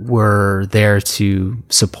were there to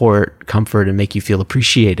support, comfort, and make you feel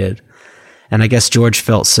appreciated. And I guess George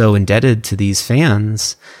felt so indebted to these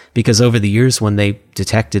fans because over the years when they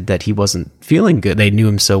detected that he wasn't feeling good, they knew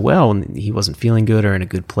him so well and he wasn't feeling good or in a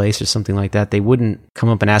good place or something like that, they wouldn't come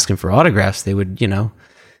up and ask him for autographs. They would,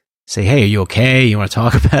 say, hey, are you okay? You want to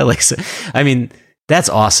talk about it? Like, so, I mean, that's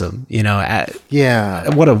awesome.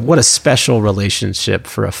 Yeah. What a special relationship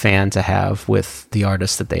for a fan to have with the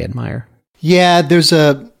artist that they admire. Yeah, there's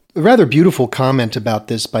a rather beautiful comment about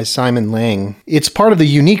this by Simon Lang. It's part of the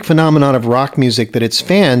unique phenomenon of rock music that its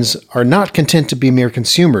fans are not content to be mere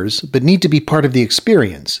consumers, but need to be part of the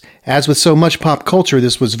experience. As with so much pop culture,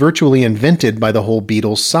 this was virtually invented by the whole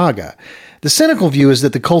Beatles saga. The cynical view is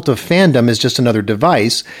that the cult of fandom is just another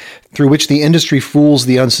device through which the industry fools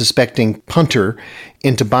the unsuspecting punter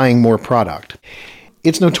into buying more product.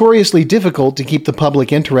 It's notoriously difficult to keep the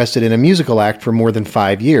public interested in a musical act for more than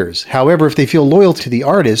 5 years. However, if they feel loyal to the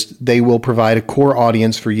artist, they will provide a core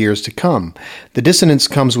audience for years to come. The dissonance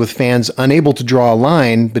comes with fans unable to draw a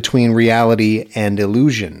line between reality and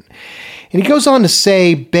illusion. And he goes on to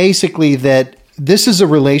say, basically, that this is a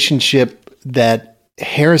relationship that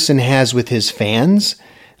Harrison has with his fans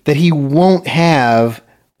that he won't have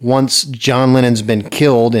once John Lennon's been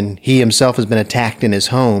killed and he himself has been attacked in his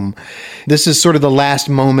home. This is sort of the last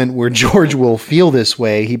moment where George will feel this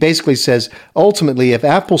way. He basically says, ultimately, if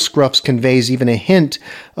Apple Scruffs conveys even a hint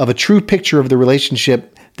of a true picture of the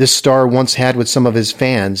relationship this star once had with some of his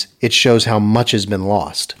fans, it shows how much has been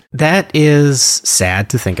lost. That is sad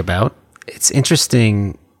to think about. It's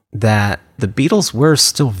interesting that the Beatles were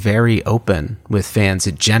still very open with fans,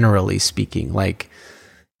 generally speaking. Like,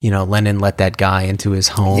 Lennon let that guy into his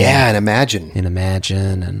home. Yeah, and Imagine.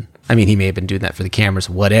 And I mean, he may have been doing that for the cameras,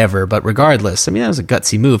 whatever. But regardless, I mean, that was a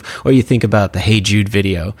gutsy move. Or you think about the Hey Jude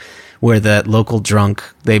video where that local drunk,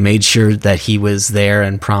 they made sure that he was there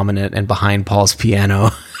and prominent and behind Paul's piano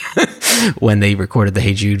when they recorded the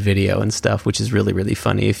Hey Jude video and stuff, which is really, really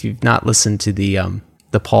funny. If you've not listened to the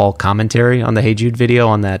Paul commentary on the Hey Jude video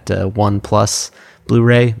on that 1+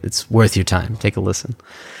 Blu-ray, it's worth your time. Take a listen.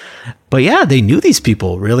 But yeah, they knew these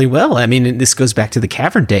people really well. I mean, this goes back to the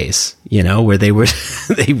Cavern days, where they were,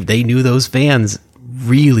 they knew those fans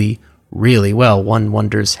really, really well. One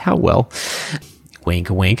wonders how well.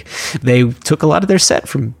 Wink, wink. They took a lot of their set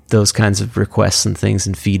from those kinds of requests and things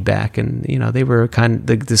and feedback. And, they were kind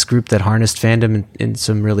of this group that harnessed fandom in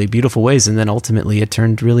some really beautiful ways. And then ultimately it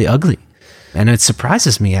turned really ugly. And it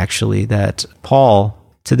surprises me, actually, that Paul,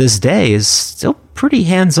 to this day, is still pretty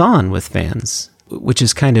hands-on with fans, which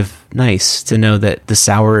is kind of nice to know that the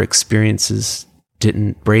sour experiences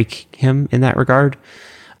didn't break him in that regard.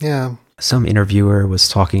 Yeah. Some interviewer was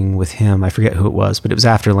talking with him, I forget who it was, but it was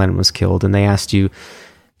after Lennon was killed, and they asked you,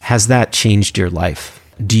 has that changed your life?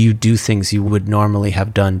 Do you do things you would normally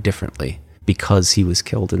have done differently because he was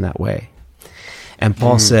killed in that way? And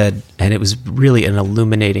Paul said, and it was really an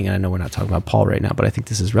illuminating, and I know we're not talking about Paul right now, but I think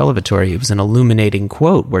this is revelatory. It was an illuminating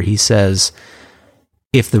quote where he says,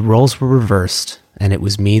 if the roles were reversed and it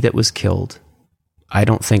was me that was killed, I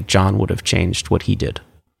don't think John would have changed what he did.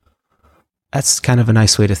 That's kind of a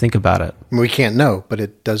nice way to think about it. We can't know, but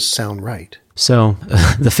it does sound right. So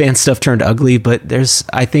the fan stuff turned ugly, but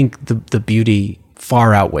I think the beauty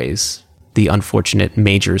far outweighs the unfortunate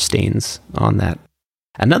major stains on that.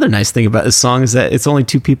 Another nice thing about this song is that it's only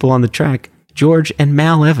two people on the track, George and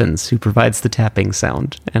Mal Evans, who provides the tapping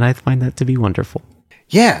sound. And I find that to be wonderful.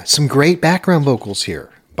 Yeah, some great background vocals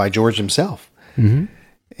here by George himself. Mm-hmm.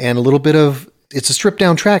 And a little bit of, it's a stripped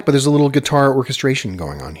down track, but there's a little guitar orchestration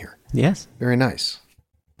going on here. Yes. Very nice.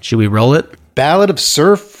 Should we roll it? Ballad of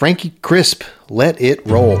Sir Frankie Crisp, Let It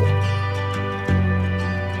Roll.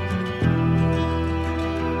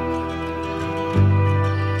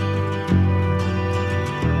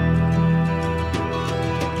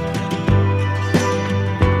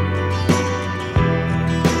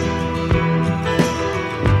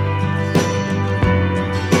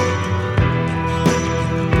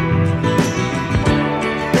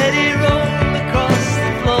 Let it roll across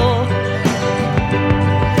the floor,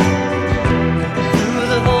 through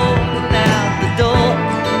the hole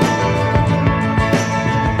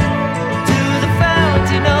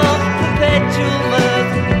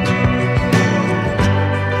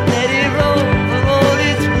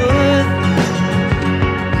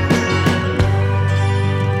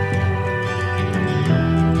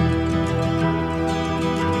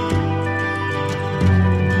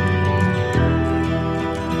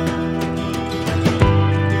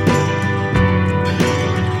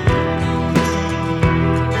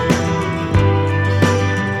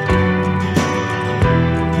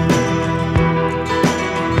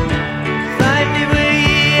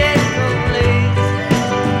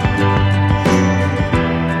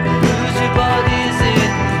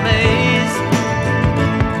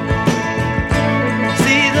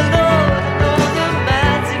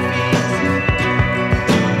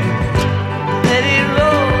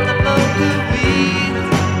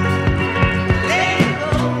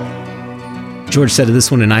George said of this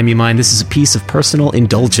one in I'm You Mine, this is a piece of personal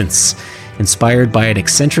indulgence inspired by an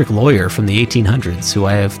eccentric lawyer from the 1800s who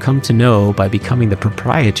I have come to know by becoming the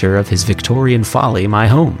proprietor of his Victorian Folly, my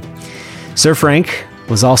home. Sir Frank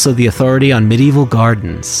was also the authority on medieval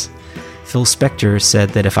gardens. Phil Spector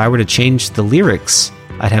said that if I were to change the lyrics,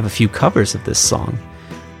 I'd have a few covers of this song.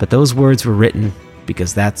 But those words were written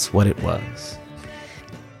because that's what it was.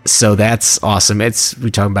 So that's awesome. We're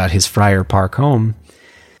talking about his Friar Park home.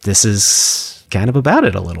 This is kind of about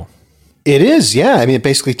it a little. It is, yeah. I mean, it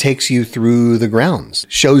basically takes you through the grounds,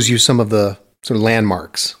 shows you some of the sort of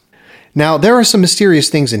landmarks. Now, there are some mysterious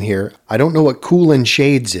things in here. I don't know what Cool and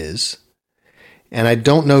Shades is, and I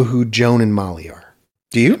don't know who Joan and Molly are.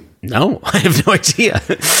 Do you? No, I have no idea.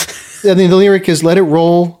 I mean, the lyric is, let it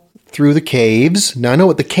roll through the caves. Now, I know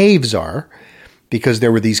what the caves are, because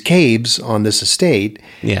there were these caves on this estate.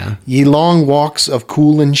 Yeah. Ye long walks of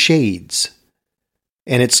Cool and Shades.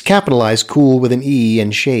 And it's capitalized, Cool with an E,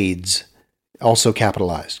 and Shades. Also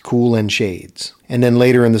capitalized, Cool and Shades. And then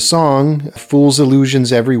later in the song, fool's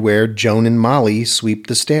illusions everywhere, Joan and Molly sweep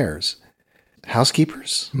the stairs.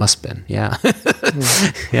 Housekeepers? Must have been, yeah.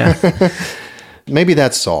 Yeah. Maybe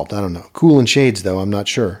that's solved. I don't know. Cool and Shades, though, I'm not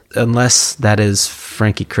sure. Unless that is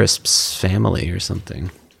Frankie Crisp's family or something.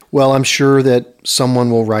 Well, I'm sure that someone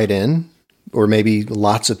will write in, or maybe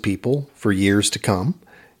lots of people for years to come,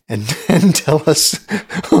 and tell us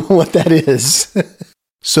what that is.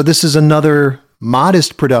 So this is another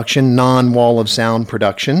modest production, non-Wall of Sound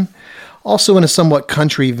production, also in a somewhat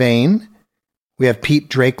country vein. We have Pete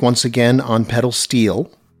Drake once again on pedal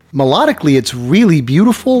steel. Melodically, it's really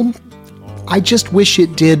beautiful. I just wish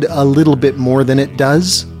it did a little bit more than it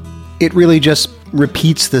does. It really just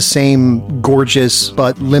repeats the same gorgeous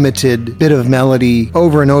but limited bit of melody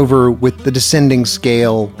over and over with the descending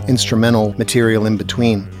scale instrumental material in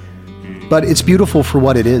between. But it's beautiful for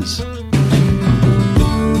what it is.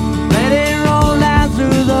 Let it roll down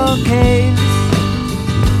through the caves.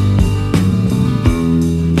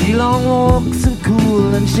 Ye long walks and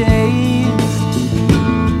cool and shades.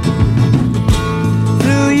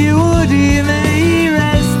 Through your wood you may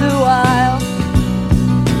rest a while.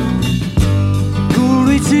 Cool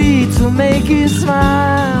retreats will make you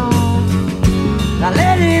smile. Now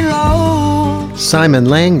let it roll. Simon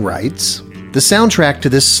Lang writes, the soundtrack to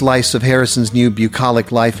this slice of Harrison's new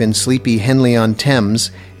bucolic life in sleepy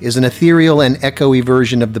Henley-on-Thames is an ethereal and echoey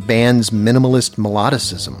version of the band's minimalist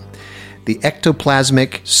melodicism. The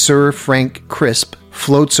ectoplasmic Sir Frank Crisp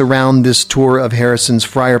floats around this tour of Harrison's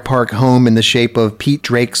Friar Park home in the shape of Pete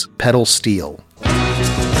Drake's pedal steel.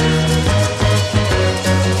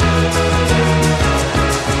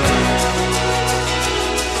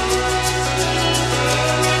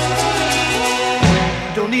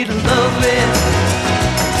 Don't need a loving,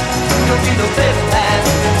 don't need no bedpan.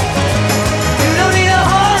 You don't need a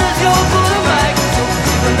horoscope for the mic,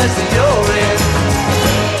 the message you're in.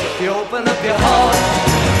 If you open up your heart,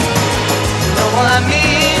 you know what I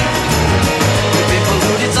mean. You've been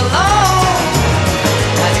polluted so long,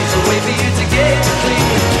 I need a way for you to get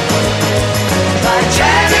clean. By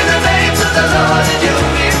chanting the names of the Lord and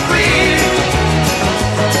you'll be free.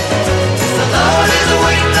 The Lord is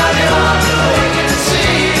waiting on your heart to wake and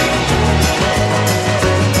see.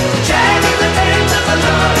 Chanting the names of the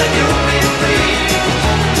Lord and you'll be free.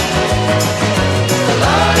 The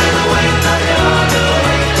Lord is waiting on your heart to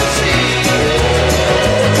wake and see.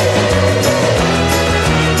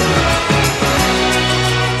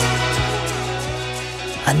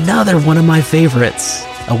 Another one of my favorites,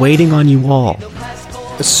 Awaiting on You All.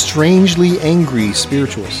 A strangely angry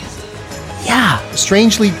spiritual song. Yeah.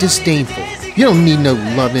 Strangely disdainful. You don't need no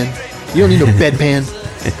loving. You don't need no bedpan.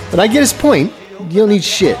 But I get his point. You don't need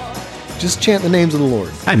shit. Just chant the names of the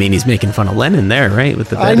Lord. I mean, he's making fun of Lennon there, right? With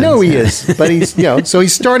the I know he is, but he's, so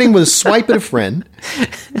he's starting with a swipe at a friend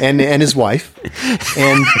and his wife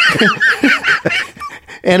and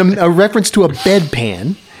and a reference to a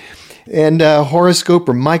bedpan and a horoscope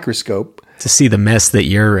or microscope. To see the mess that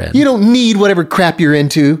you're in. You don't need whatever crap you're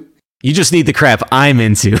into. You just need the crap I'm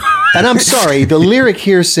into. And I'm sorry, the lyric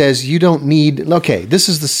here says you don't need, okay, this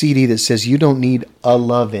is the CD that says you don't need a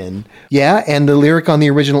love-in. Yeah, and the lyric on the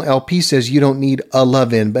original LP says you don't need a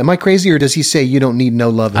love-in. Am I crazy, or does he say you don't need no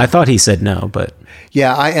love-in? I thought he said no, but...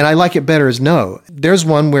 Yeah, I like it better as no. There's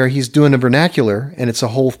one where he's doing a vernacular, and it's a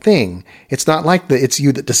whole thing. It's not like it's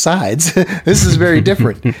you that decides. This is very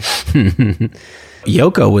different.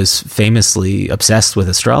 Yoko was famously obsessed with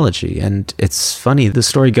astrology, and it's funny, the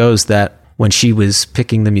story goes that when she was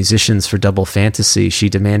picking the musicians for Double Fantasy, she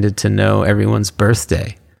demanded to know everyone's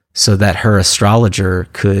birthday so that her astrologer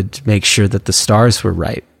could make sure that the stars were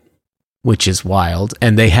right. which is wild.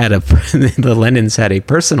 And they had the Lennons had a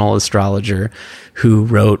personal astrologer who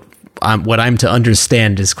wrote what I'm to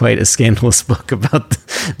understand is quite a scandalous book about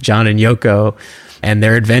John and Yoko and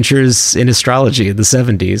their adventures in astrology in the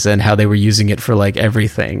 70s and how they were using it for like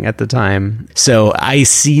everything at the time. So I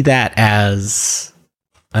see that as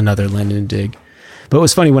another Lennon dig. But it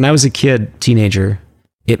was funny, when I was a teenager,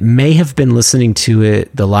 it may have been listening to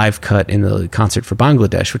it, the live cut in the concert for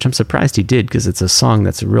Bangladesh, which I'm surprised he did because it's a song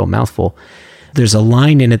that's a real mouthful. There's a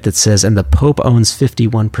line in it that says, and the Pope owns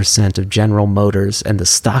 51% of General Motors, and the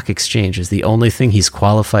stock exchange is the only thing he's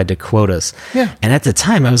qualified to quote us. Yeah. And at the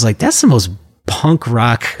time, I was like, that's the most punk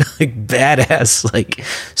rock, like badass, like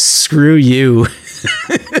screw you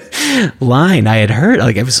line I had heard.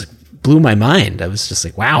 Like it was blew my mind. I was just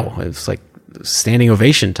like, wow. It was like standing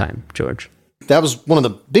ovation time, George. That was one of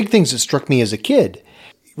the big things that struck me as a kid.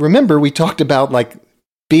 Remember, we talked about like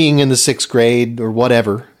being in the 6th grade or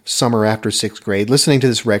whatever, summer after 6th grade, listening to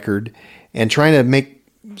this record and trying to make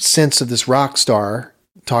sense of this rock star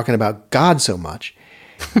talking about God so much.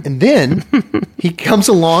 And then he comes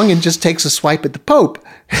along and just takes a swipe at the Pope.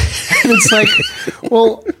 And it's like,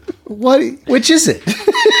 well, which is it?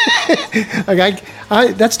 Like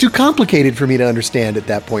that's too complicated for me to understand at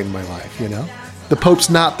that point in my life, you know? The Pope's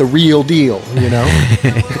not the real deal, you know?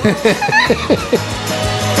 The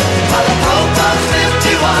Pope owns 51%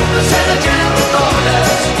 of General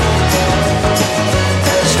Motors.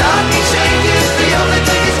 The stock exchange is the only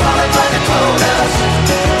thing he's qualified to quote us.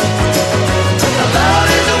 The Lord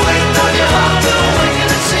is waiting on your heart to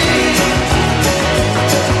awaken and see.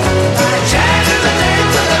 Chant in the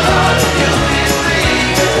name of the Lord and you'll be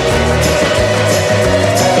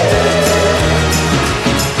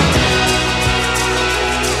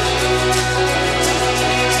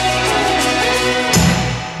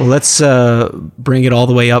Well, let's bring it all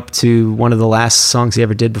the way up to one of the last songs he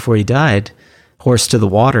ever did before he died, Horse to the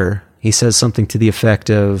Water. He says something to the effect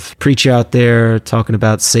of, preach out there talking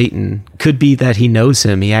about Satan. Could be that he knows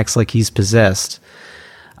him. He acts like he's possessed.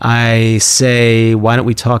 I say, why don't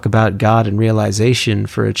we talk about God and realization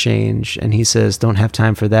for a change? And he says, don't have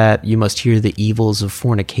time for that. You must hear the evils of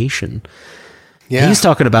fornication. Yeah. He's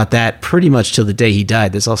talking about that pretty much till the day he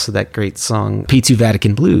died. There's also that great song, P2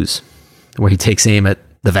 Vatican Blues, where he takes aim at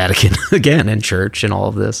the Vatican again and church and all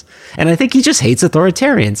of this. And I think he just hates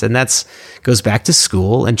authoritarians. And that's goes back to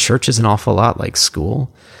school, and church is an awful lot like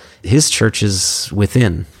school. His church is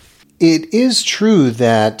within. It is true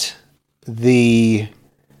that the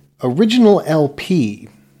original LP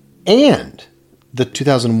and the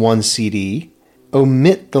 2001 CD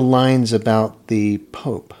omit the lines about the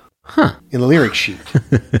Pope in the lyric sheet.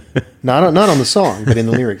 not on the song, but in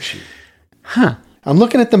the lyric sheet. I'm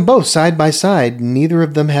looking at them both side by side. Neither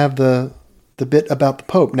of them have the bit about the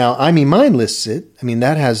Pope. Now, I Mean Mine lists it. I mean,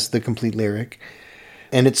 that has the complete lyric.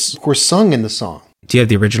 And it's, of course, sung in the song. Do you have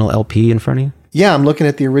the original LP in front of you? Yeah, I'm looking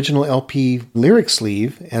at the original LP lyric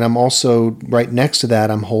sleeve. And I'm also, right next to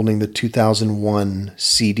that, I'm holding the 2001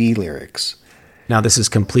 CD lyrics. Now, this is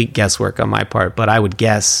complete guesswork on my part, but I would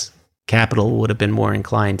guess Capitol would have been more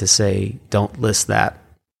inclined to say, don't list that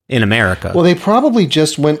in America. Well, they probably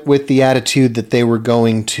just went with the attitude that they were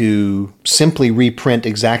going to simply reprint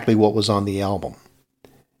exactly what was on the album.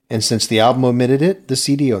 And since the album omitted it, the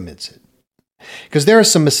CD omits it. Because there are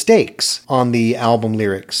some mistakes on the album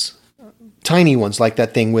lyrics. Tiny ones, like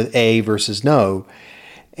that thing with A versus no.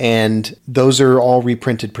 And those are all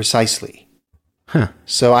reprinted precisely.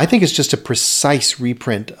 So I think it's just a precise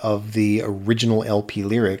reprint of the original LP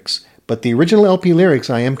lyrics. But the original LP lyrics,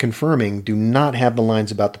 I am confirming, do not have the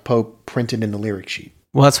lines about the Pope printed in the lyric sheet.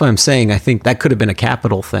 Well, that's why I'm saying I think that could have been a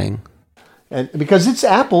Capitol thing. And because it's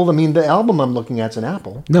Apple, I mean, the album I'm looking at is an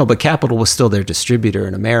Apple. No, but Capitol was still their distributor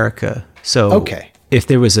in America. So if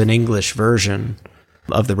there was an English version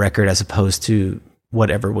of the record as opposed to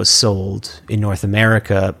whatever was sold in North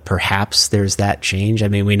America, perhaps there's that change. I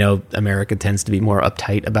mean, we know America tends to be more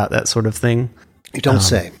uptight about that sort of thing. You don't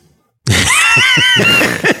say.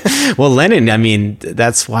 Well, Lennon, I mean,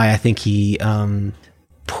 that's why I think he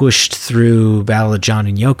pushed through Battle of John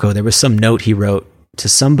and Yoko. There was some note he wrote to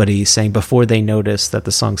somebody saying before they notice that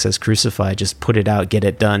the song says crucify, just put it out, get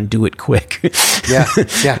it done, do it quick. Yeah.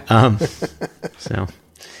 So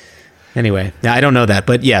anyway, now I don't know that,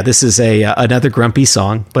 but yeah, this is another grumpy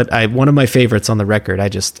song, but one of my favorites on the record.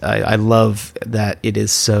 I love that it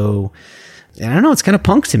is so, I don't know, it's kind of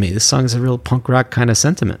punk to me. This song is a real punk rock kind of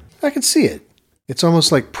sentiment. I can see it. It's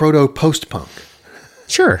almost like proto-post-punk.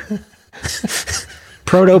 Sure.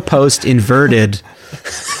 Proto-post inverted,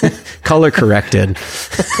 color corrected.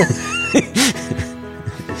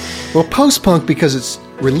 Well, post-punk because it's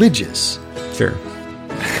religious. Sure.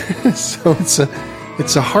 So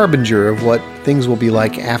it's a harbinger of what things will be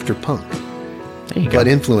like after punk, There you go. but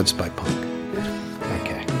influenced by punk.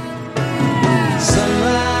 Okay.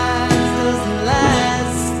 Sunrise doesn't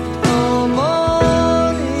last all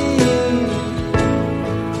morning.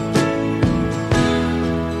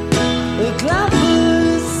 The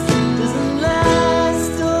cloudburst doesn't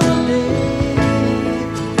last all day.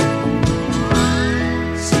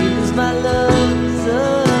 Soon as my love is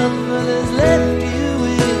up and has left you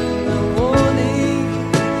with no warning,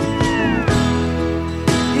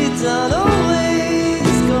 it's not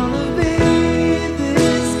always gonna be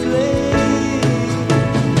this great.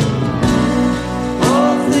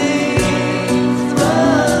 All things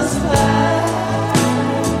must pass.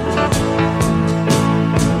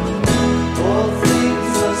 All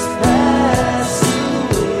things must pass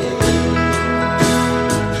away.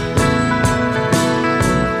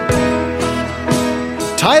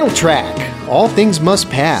 Title track, All Things Must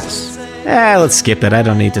Pass. Let's skip it. I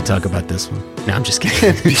don't need to talk about this one. No, I'm just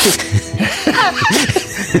kidding. For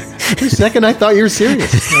a second, I thought you were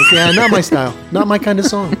serious. Like, yeah, not my style. Not my kind of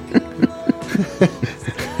song.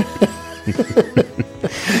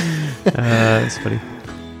 That's funny.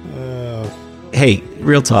 Hey,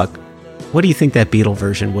 real talk. What do you think that Beatle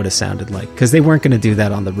version would have sounded like? Because they weren't going to do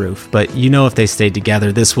that on the roof, but if they stayed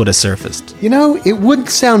together, this would have surfaced. It wouldn't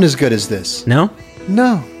sound as good as this. No?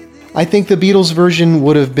 No. I think the Beatles version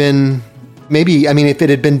would have been, maybe, if it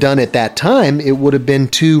had been done at that time, it would have been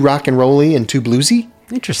too rock and rolly and too bluesy.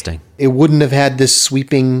 Interesting. It wouldn't have had this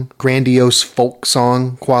sweeping, grandiose folk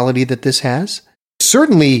song quality that this has.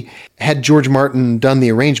 Certainly, had George Martin done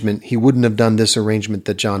the arrangement, he wouldn't have done this arrangement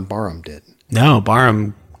that John Barham did. No,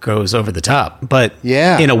 Barham goes over the top, but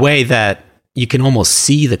Yeah. in a way that you can almost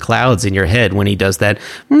see the clouds in your head when he does that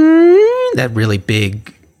really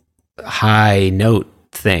big high note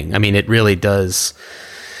thing. It really does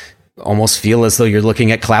almost feel as though you're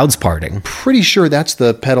looking at clouds parting. Pretty sure that's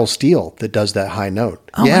the pedal steel that does that high note.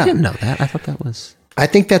 Oh, I didn't know that. I thought that was... I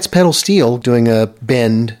think that's pedal steel doing a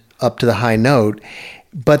bend up to the high note.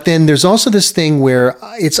 But then there's also this thing where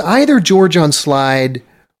it's either George on slide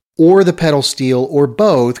or the pedal steel or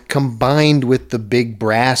both combined with the big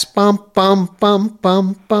brass bum, bum, bum,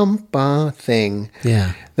 bum, bum, bum thing.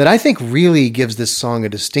 Yeah. That I think really gives this song a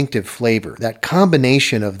distinctive flavor. That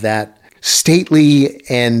combination of that stately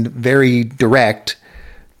and very direct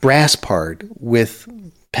brass part with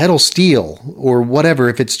pedal steel or whatever,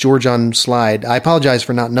 if it's George on slide. I apologize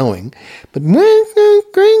for not knowing, but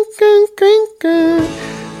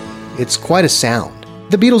it's quite a sound.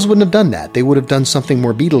 The Beatles wouldn't have done that. They would have done something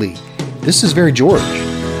more Beatle-y. This is very George.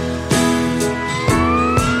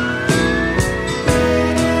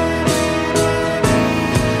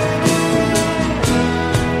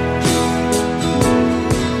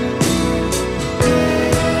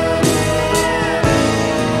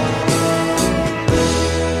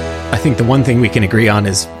 I think the one thing we can agree on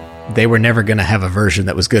is they were never going to have a version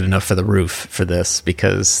that was good enough for the roof for this,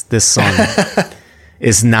 because this song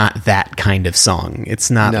is not that kind of song. It's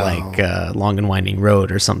not like Long and Winding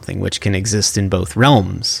Road or something, which can exist in both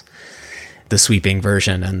realms. The sweeping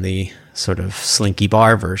version and the sort of slinky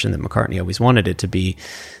bar version that McCartney always wanted it to be.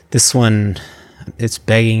 This one, it's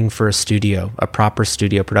begging for a proper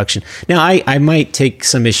studio production. Now, I might take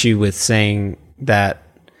some issue with saying that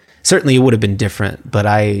certainly it would have been different, but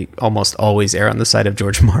I almost always err on the side of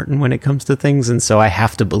George Martin when it comes to things, and so I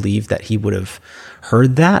have to believe that he would have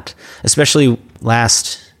heard that. Especially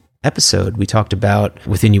last episode, we talked about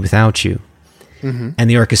Within You, Without You, and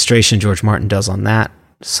the orchestration George Martin does on that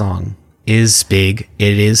song is big,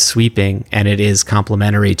 it is sweeping, and it is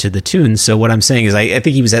complementary to the tune. So what I'm saying is I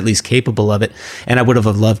think he was at least capable of it, and I would have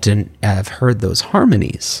loved to have heard those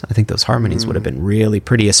harmonies. I think those harmonies would have been really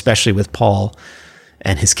pretty, especially with Paul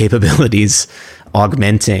and his capabilities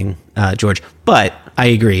augmenting George. But I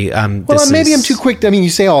agree. Maybe I'm too quick. You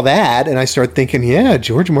say all that, and I start thinking, yeah,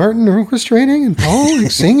 George Martin orchestrating and Paul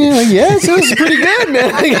singing. Yes, this is pretty good,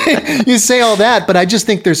 man. You say all that, but I just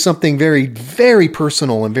think there's something very, very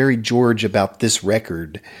personal and very George about this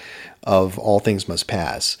record of All Things Must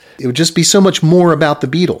Pass. It would just be so much more about the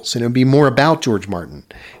Beatles, and it would be more about George Martin.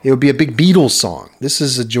 It would be a big Beatles song. This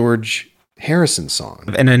is a George Harrison song.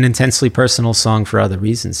 And an intensely personal song for other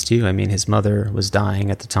reasons, too. His mother was dying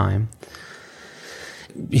at the time.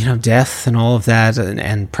 Death and all of that,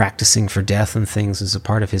 and practicing for death and things is a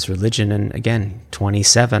part of his religion. And again,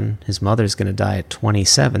 27, his mother's going to die at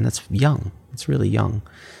 27. That's young. It's really young.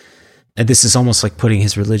 And this is almost like putting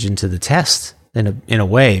his religion to the test in a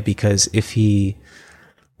way, because if he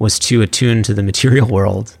was too attuned to the material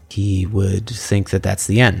world, he would think that that's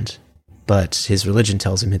the end. But his religion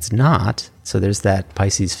tells him it's not, So there's that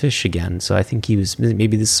Pisces fish again. So I think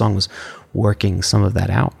maybe this song was working some of that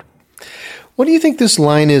out. What do you think this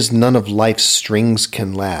line is, none of life's strings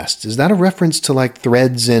can last? Is that a reference to like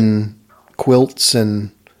threads in quilts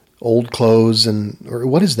and old clothes, or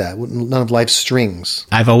what is that? None of life's strings.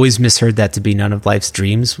 I've always misheard that to be none of life's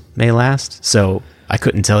dreams may last, so I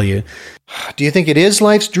couldn't tell you. Do you think it is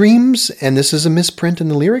life's dreams and this is a misprint in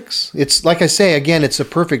the lyrics? It's like I say, again, it's a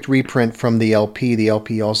perfect reprint from the LP. The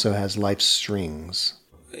LP also has life's strings.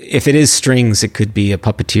 If it is strings, it could be a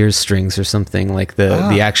puppeteer's strings or something, like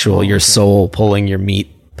the actual your soul pulling your meat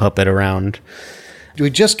puppet around. We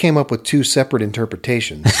just came up with two separate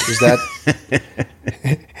interpretations. Is that...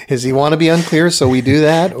 Does he want to be unclear, so we do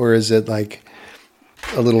that? Or is it like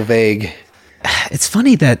a little vague? It's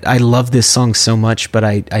funny that I love this song so much, but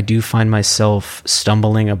I do find myself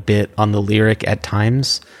stumbling a bit on the lyric at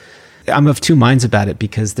times. I'm of two minds about it,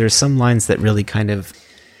 because there's some lines that really kind of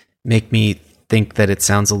make me think that it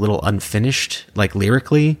sounds a little unfinished, like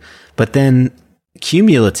lyrically. But then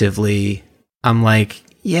cumulatively, I'm like,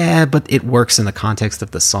 yeah, but it works in the context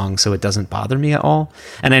of the song, so it doesn't bother me at all.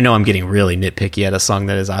 And I know I'm getting really nitpicky at a song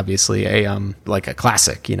that is obviously like a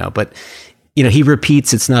classic, but he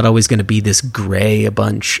repeats, it's not always going to be this gray a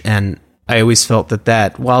bunch. And I always felt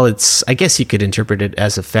that while I guess you could interpret it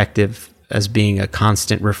as effective as being a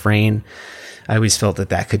constant refrain, I always felt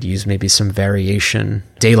that could use maybe some variation.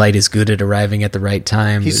 Daylight is good at arriving at the right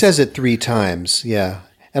time. He says it 3 times, yeah.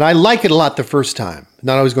 And I like it a lot the first time.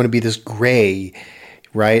 Not always going to be this gray,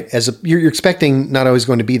 right? You're expecting not always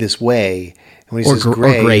going to be this way. And when he says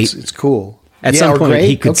gray, it's cool. At some point,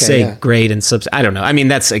 he could say great and I don't know. I mean,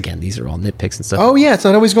 that's, again, these are all nitpicks and stuff. Oh, yeah, it's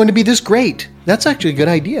not always going to be this great. That's actually a good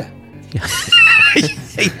idea.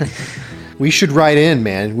 We should write in,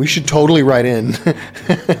 man. We should totally write in.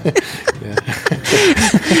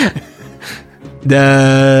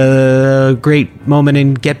 The great moment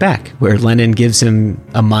in Get Back, where Lennon gives him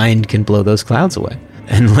a mind can blow those clouds away.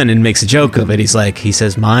 And Lennon makes a joke of it. He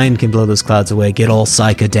says, mind can blow those clouds away, get all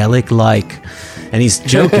psychedelic-like. And he's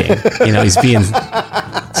joking. He's being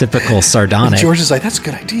typical sardonic. And George is like, that's a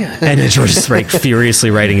good idea. And then George is like furiously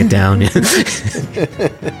writing it down.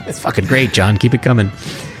 It's fucking great, John. Keep it coming.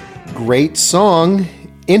 Great song.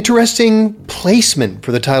 Interesting placement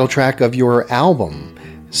for the title track of your album.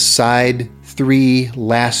 Side 3,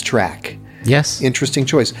 last track. Yes. Interesting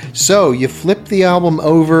choice. So you flip the album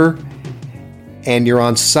over and you're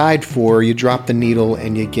on side 4. You drop the needle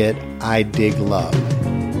and you get I Dig Love.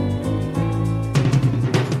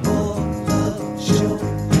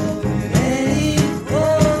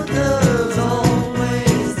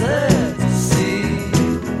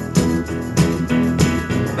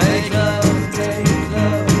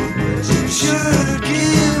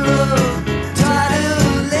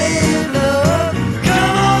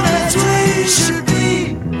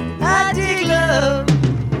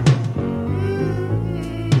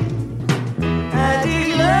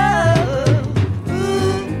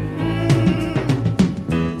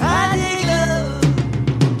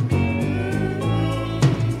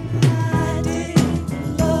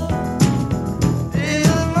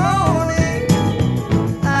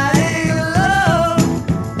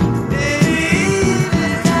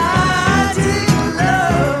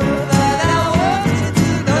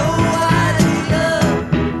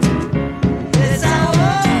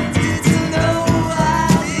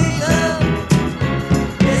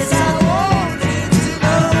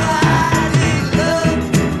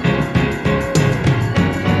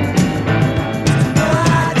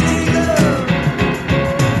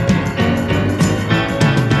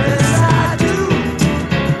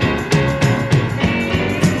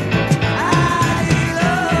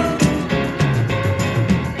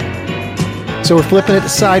 So we're flipping it to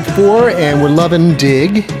side 4, and we're loving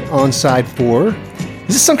Dig on side 4. Is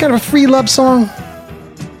this some kind of a free love song?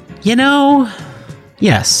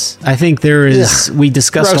 Yes. I think there is. Yeah. We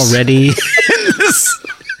discussed Gross. Already.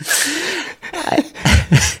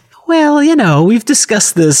 Well, we've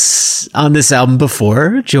discussed this on this album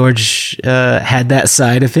before. George had that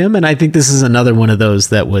side of him, and I think this is another one of those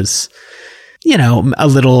that was, a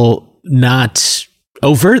little not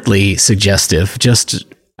overtly suggestive,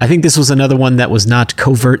 I think this was another one that was not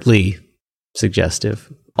covertly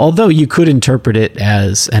suggestive. Although you could interpret it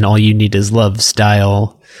as an all you need is love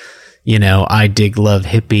style, I dig love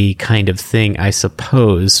hippie kind of thing, I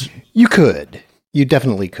suppose. You could. You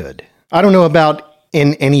definitely could. I don't know about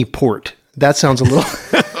in any port. That sounds a little...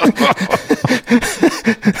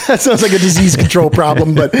 That sounds like a disease control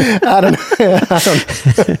problem, but I don't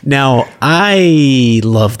know. Now, I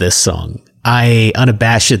love this song. I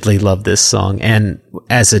unabashedly love this song. And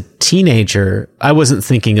as a teenager, I wasn't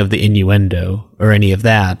thinking of the innuendo or any of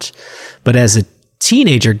that. But as a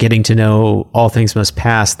teenager getting to know All Things Must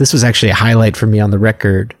Pass, this was actually a highlight for me on the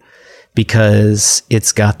record because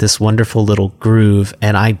it's got this wonderful little groove.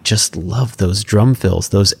 And I just love those drum fills,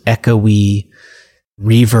 those echoey,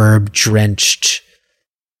 reverb drenched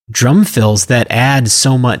drum fills that add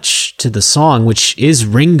so much to the song, which is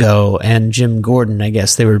Ringo and Jim Gordon. I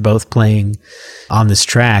guess they were both playing on this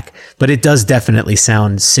track, but it does definitely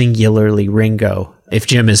sound singularly Ringo. If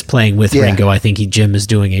Jim is playing with Ringo, I think Jim is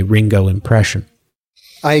doing a Ringo impression.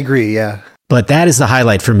 I agree. Yeah. But that is the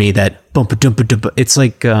highlight for me, that bumpa dumpa dumpa. It's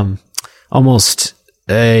like almost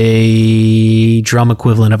a drum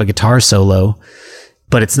equivalent of a guitar solo,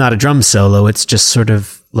 but it's not a drum solo. It's just sort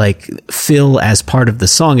of like fill as part of the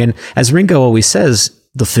song. And as Ringo always says,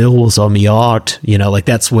 the fills on the art, like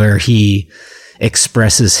that's where he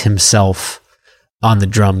expresses himself on the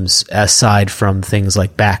drums, aside from things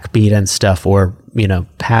like backbeat and stuff, or,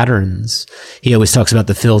 patterns. He always talks about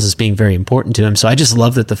the fills as being very important to him. So I just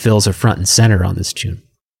love that the fills are front and center on this tune.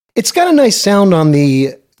 It's got a nice sound on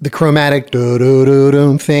the chromatic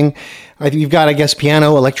thing. You've got, I guess,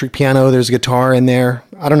 piano, electric piano. There's a guitar in there.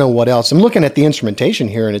 I don't know what else. I'm looking at the instrumentation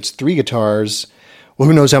here, and it's 3 guitars. Well,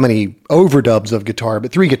 who knows how many overdubs of guitar,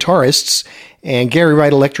 but 3 guitarists, and Gary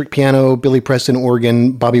Wright electric piano, Billy Preston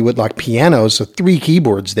organ, Bobby Whitlock piano, so 3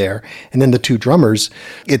 keyboards there, and then the 2 drummers.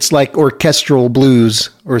 It's like orchestral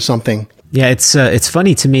blues or something. Yeah, it's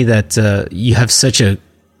funny to me that you have such a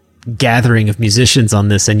gathering of musicians on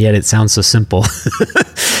this, and yet it sounds so simple.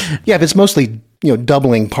 Yeah, if it's mostly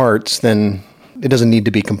doubling parts, then it doesn't need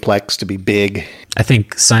to be complex to be big. I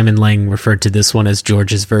think Simon Lang referred to this one as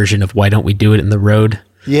George's version of Why Don't We Do It in the Road?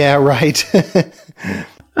 Yeah, right.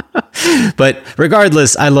 But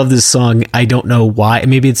regardless, I love this song. I don't know why.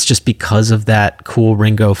 Maybe it's just because of that cool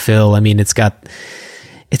Ringo fill. I mean, it's got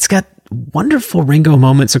wonderful Ringo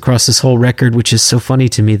moments across this whole record, which is so funny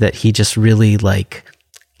to me that he just really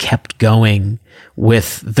kept going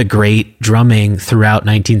with the great drumming throughout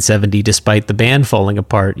 1970, despite the band falling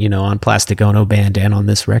apart, on Plastic Ono Band and on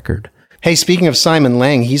this record. Hey, speaking of Simon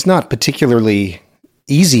Lang, he's not particularly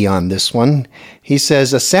easy on this one. He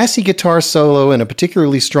says, a sassy guitar solo and a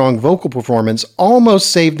particularly strong vocal performance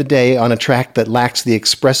almost saved the day on a track that lacks the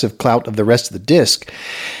expressive clout of the rest of the disc.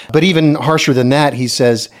 But even harsher than that, he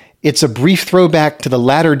says, it's a brief throwback to the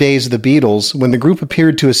latter days of the Beatles, when the group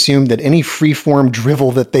appeared to assume that any free-form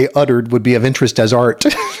drivel that they uttered would be of interest as art.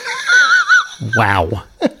 Wow.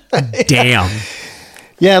 Damn.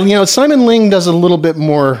 Yeah, Simon Lang does a little bit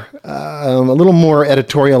more,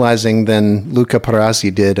 editorializing than Luca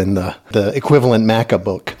Parasi did in the equivalent Macca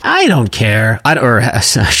book. I don't care. Or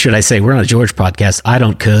should I say, we're on a George podcast. I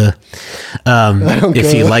don't care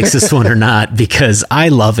if he likes this one or not, because I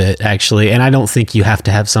love it, actually. And I don't think you have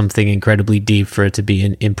to have something incredibly deep for it to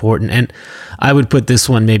be important. And I would put this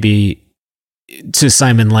one maybe to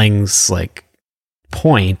Simon Lang's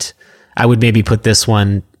point. I would maybe put this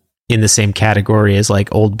one in the same category as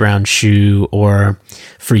Old Brown Shoe or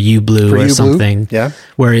For You Blue or something. Blue? Yeah.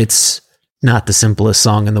 Where it's not the simplest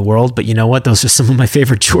song in the world, but you know what? Those are some of my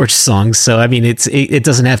favorite George songs. So, I mean, it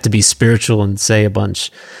doesn't have to be spiritual and say a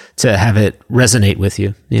bunch to have it resonate with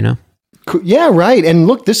you, Yeah, right. And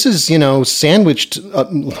look, this is, sandwiched,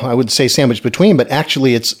 I would say sandwiched between, but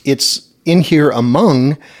actually it's in here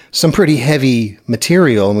among some pretty heavy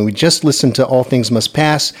material. I mean, we just listened to All Things Must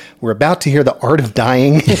Pass. We're about to hear The Art of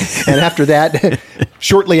Dying. And after that,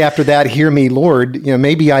 shortly after that, Hear Me, Lord.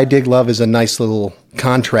 Maybe I Dig Love is a nice little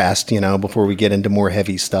contrast, before we get into more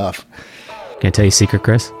heavy stuff. Can I tell you a secret,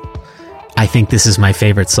 Chris? I think this is my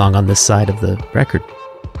favorite song on this side of the record.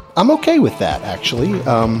 I'm okay with that, actually.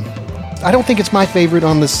 I don't think it's my favorite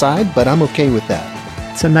on this side, but I'm okay with that.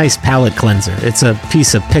 It's a nice palate cleanser. It's a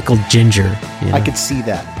piece of pickled ginger. I could see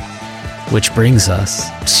that. Which brings us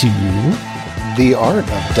to The Art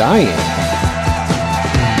of Dying.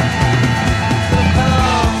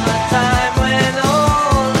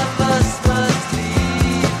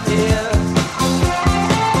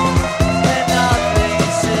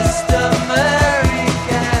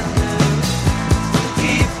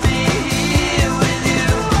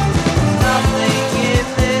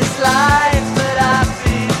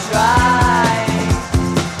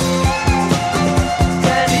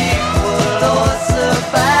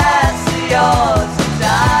 Surpass the odds of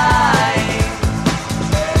dying.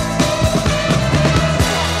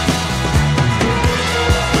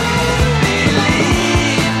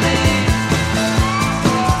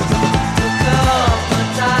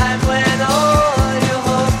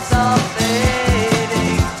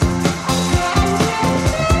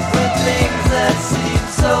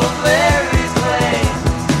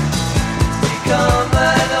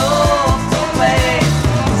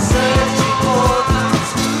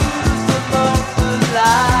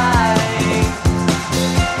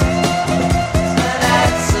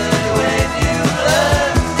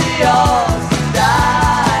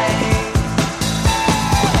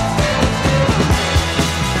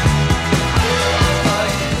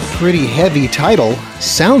 pretty heavy title.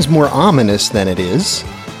 Sounds more ominous than it is.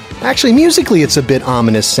 Actually, musically it's a bit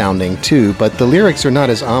ominous sounding too, but the lyrics are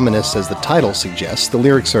not as ominous as the title suggests. The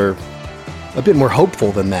lyrics are a bit more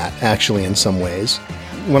hopeful than that, actually, in some ways.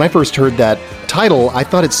 When I first heard that title, I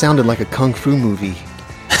thought it sounded like a kung fu movie.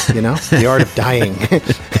 You know? The Art of Dying.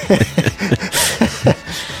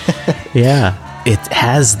 Yeah. It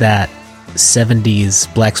has that 70s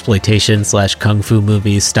blaxploitation / kung fu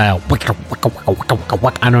movie style.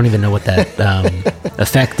 I don't even know what that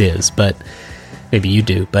effect is, but maybe you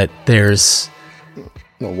do. But there's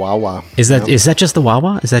the wah-wah. Is that just the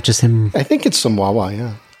wah-wah? Is that just him? I think it's some wah-wah,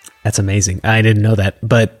 yeah. That's amazing. I didn't know that,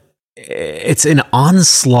 but it's an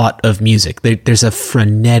onslaught of music. There's a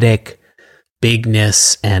frenetic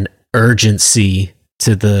bigness and urgency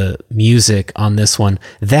to the music on this one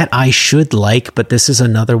that I should like, but this is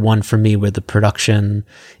another one for me where the production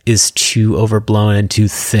is too overblown and too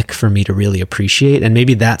thick for me to really appreciate. And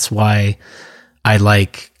maybe that's why I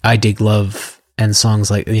Dig Love and songs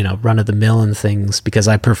like, Run of the Mill and things, because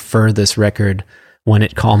I prefer this record when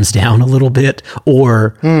it calms down a little bit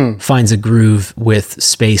or finds a groove with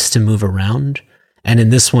space to move around. And in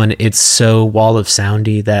this one, it's so wall of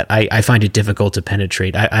soundy that I find it difficult to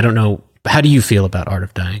penetrate. I don't know. How do you feel about Art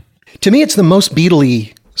of Dying? To me, it's the most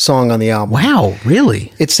Beatle-y song on the album. Wow,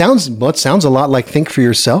 really? It sounds a lot like Think for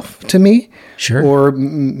Yourself to me. Sure. Or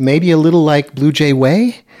maybe a little like Blue Jay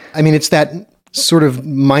Way. I mean, it's that sort of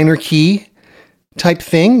minor key type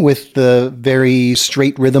thing with the very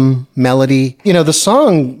straight rhythm melody. The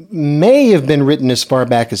song may have been written as far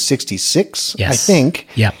back as 66, yes. I think.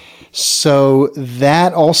 Yeah. So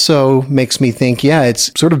that also makes me think,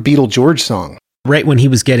 it's sort of Beatle George song. Right when he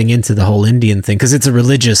was getting into the whole Indian thing, because it's a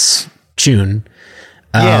religious tune.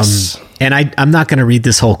 Yes. And I'm not going to read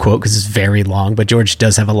this whole quote because it's very long, but George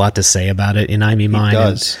does have a lot to say about it in I Me Mine. He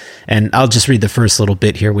does. And I'll just read the first little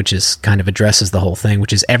bit here, which is kind of addresses the whole thing,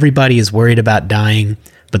 which is everybody is worried about dying,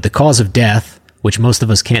 but the cause of death, which most of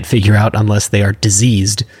us can't figure out unless they are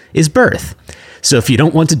diseased, is birth. So if you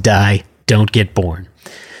don't want to die, don't get born.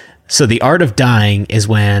 So the art of dying is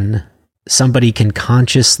when somebody can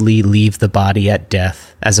consciously leave the body at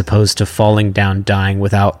death as opposed to falling down dying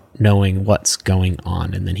without knowing what's going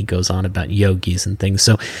on. And then he goes on about yogis and things.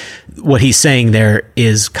 So what he's saying there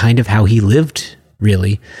is kind of how he lived,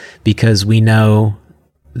 really, because we know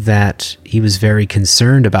that he was very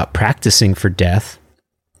concerned about practicing for death.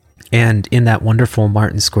 And in that wonderful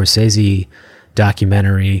Martin Scorsese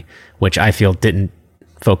documentary, which I feel didn't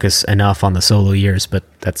focus enough on the solo years, but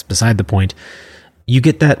that's beside the point, you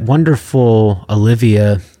get that wonderful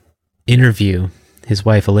Olivia interview, his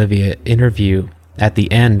wife Olivia interview at the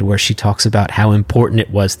end, where she talks about how important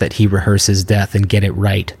it was that he rehearse his death and get it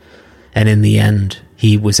right. And in the end,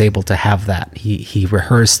 he was able to have that. He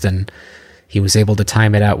rehearsed and he was able to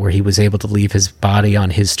time it out where he was able to leave his body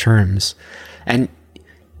on his terms. And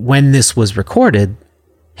when this was recorded,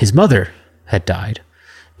 his mother had died.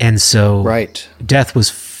 And so death was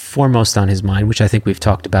foremost on his mind, which I think we've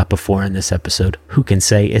talked about before in this episode. Who can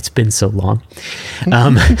say? It's been so long.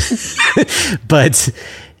 But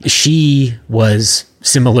she was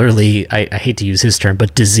similarly, I hate to use his term,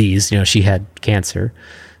 but diseased. She had cancer,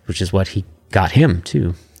 which is what he got him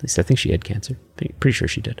too. At least I think she had cancer. Pretty sure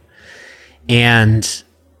she did. And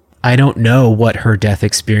I don't know what her death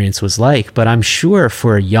experience was like, but I'm sure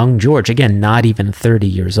for a young George, again, not even 30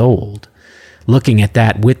 years old, looking at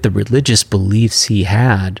that with the religious beliefs he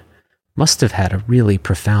had, must have had a really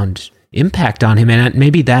profound impact on him. And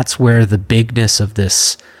maybe that's where the bigness of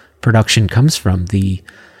this production comes from, the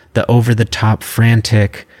over-the-top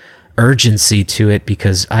frantic urgency to it,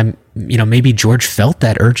 because maybe George felt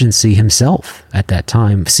that urgency himself at that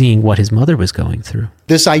time, seeing what his mother was going through.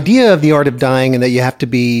 This idea of the art of dying and that you have to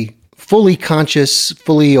be fully conscious,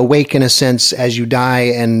 fully awake in a sense as you die,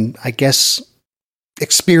 and I guess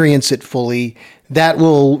experience it fully, that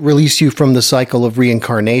will release you from the cycle of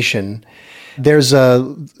reincarnation. There's a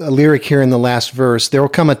lyric here in the last verse. There will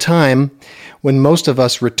come a time when most of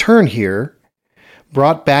us return here,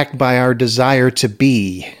 brought back by our desire to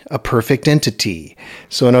be a perfect entity.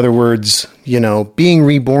 So in other words, being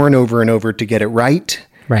reborn over and over to get it right.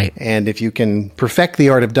 Right. And if you can perfect the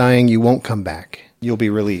art of dying, you won't come back. You'll be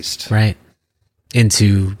released. Right.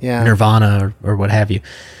 Into nirvana or what have you.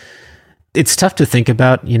 It's tough to think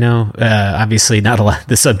about, obviously not a lot.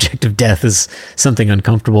 The subject of death is something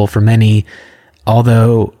uncomfortable for many,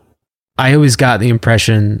 although I always got the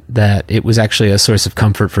impression that it was actually a source of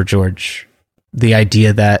comfort for George. The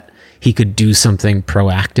idea that he could do something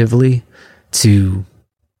proactively to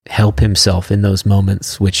help himself in those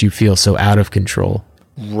moments, which you feel so out of control.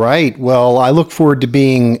 Right. Well, I look forward to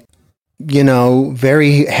being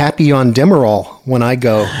very happy on Demerol when I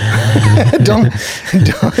go. don't,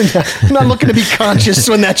 I'm not looking to be conscious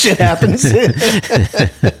when that shit happens.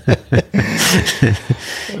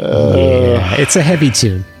 Yeah, it's a heavy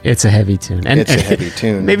tune. It's a heavy tune. And it's a heavy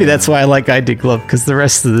tune. Maybe that's why I like I Dig Love, because the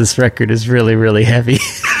rest of this record is really, really heavy.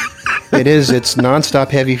 It is. It's nonstop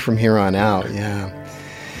heavy from here on out. Yeah.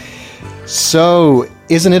 So,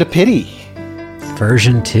 Isn't It a Pity?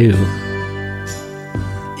 Version 2.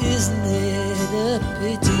 Isn't it a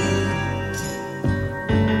pity?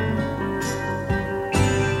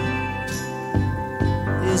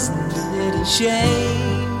 Isn't it a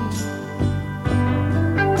shame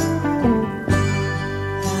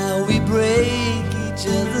how we break each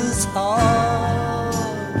other's hearts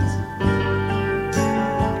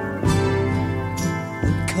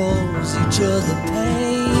and cause each other pain?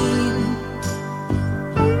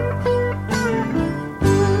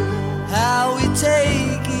 How we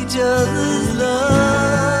take each other's love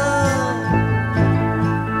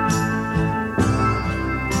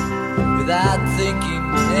without thinking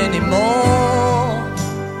anymore,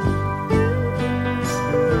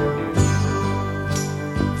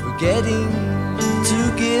 forgetting to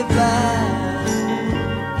give back.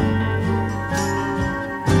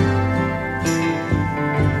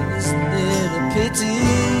 Isn't it a pity?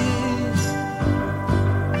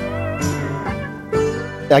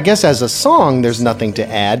 I guess as a song, there's nothing to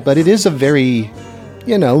add, but it is a very,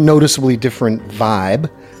 noticeably different vibe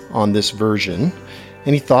on this version.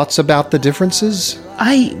 Any thoughts about the differences?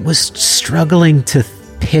 I was struggling to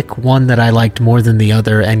pick one that I liked more than the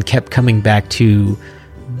other and kept coming back to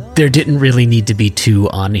there didn't really need to be two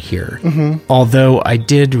on here. Mm-hmm. Although I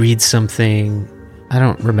did read something, I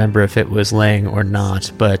don't remember if it was Lang or not,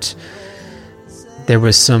 but there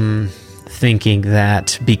was some thinking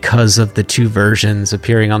that because of the two versions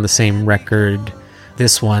appearing on the same record,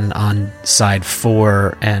 this one on side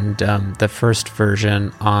 4 and the first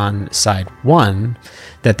version on side 1,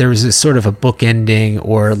 that there was this sort of a book ending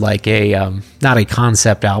or like a not a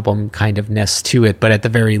concept album kind of ness to it, but at the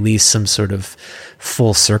very least some sort of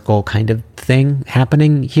full circle kind of thing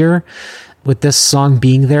happening here with this song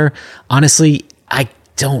being there. Honestly, I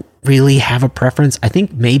don't really have a preference. I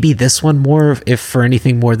think maybe this one more, if for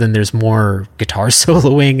anything more than there's more guitar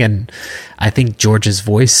soloing, and I think George's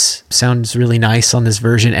voice sounds really nice on this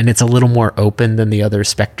version, and it's a little more open than the other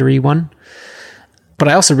Spectre-y one. But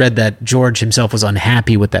I also read that George himself was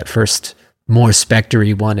unhappy with that first more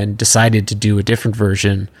Spectre-y one and decided to do a different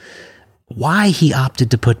version. Why he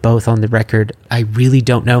opted to put both on the record, I really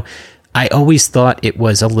don't know. I always thought it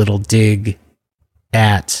was a little dig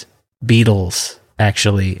at Beatles,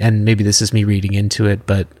 actually, and maybe this is me reading into it,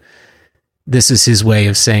 but this is his way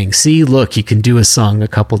of saying, see, look, you can do a song a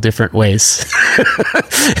couple different ways.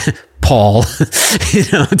 Paul,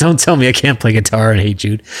 don't tell me I can't play guitar and Hey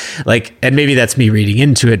Jude. And maybe that's me reading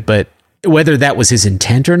into it, but whether that was his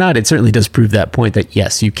intent or not, it certainly does prove that point that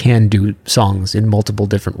yes, you can do songs in multiple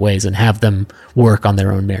different ways and have them work on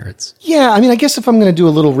their own merits. Yeah, I guess if I'm going to do a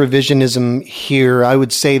little revisionism here, I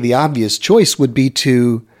would say the obvious choice would be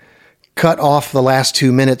to cut off the last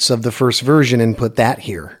 2 minutes of the first version and put that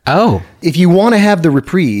here. Oh. If you want to have the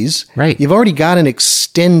reprise, right, you've already got an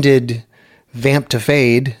extended vamp to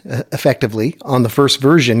fade, effectively, on the first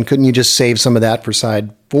version. Couldn't you just save some of that for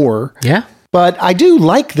side 4? Yeah. But I do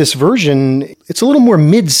like this version. It's a little more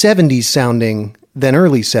mid-70s sounding than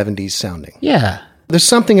early 70s sounding. Yeah. There's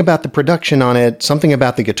something about the production on it, something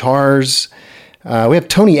about the guitars. We have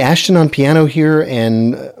Tony Ashton on piano here,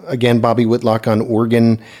 and again, Bobby Whitlock on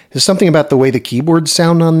organ. There's something about the way the keyboards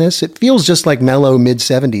sound on this. It feels just like mellow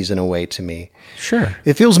mid-70s in a way to me. Sure.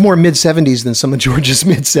 It feels more mid-70s than some of George's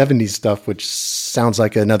mid-70s stuff, which sounds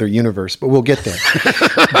like another universe, but we'll get there.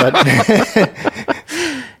 But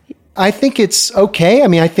I think it's okay.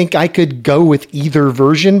 I think I could go with either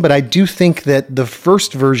version, but I do think that the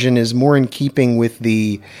first version is more in keeping with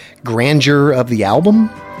the grandeur of the album.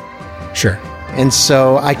 Sure. And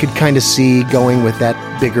so I could kind of see going with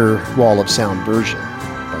that bigger wall of sound version.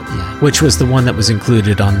 Yeah. Which was the one that was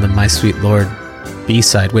included on the My Sweet Lord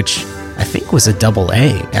B-side, which I think was a double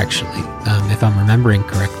A, actually, if I'm remembering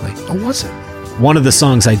correctly. Oh, was it? One of the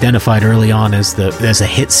songs identified early on as a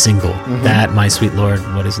hit single, that My Sweet Lord,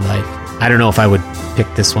 What Is Life. I don't know if I would pick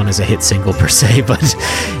this one as a hit single per se, but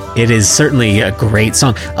it is certainly a great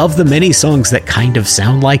song. Of the many songs that kind of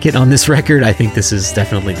sound like it on this record, I think this is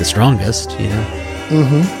definitely the strongest,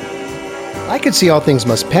 I could see All Things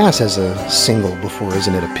Must Pass as a single before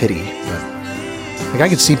Isn't It a Pity, but I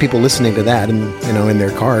could see people listening to that in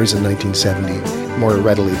their cars in 1970 more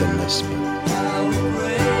readily than this.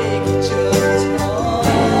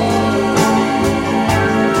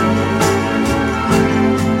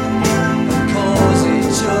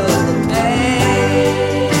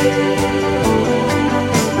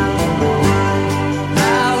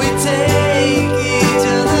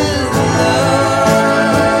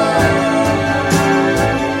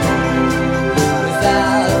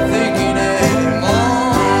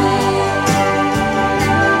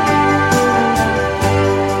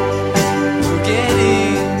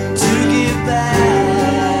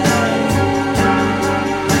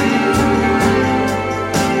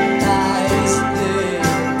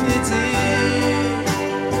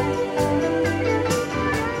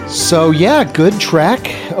 So yeah, good track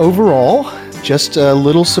overall. Just a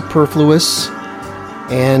little superfluous.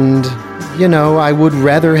 And, you know, I would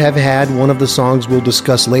rather have had one of the songs we'll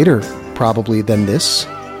discuss later, probably, than this.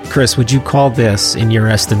 Chris, would you call this, in your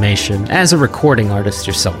estimation, as a recording artist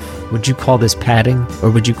yourself, would you call this padding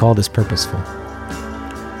or would you call this purposeful?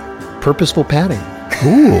 Purposeful padding.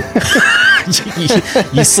 Ooh.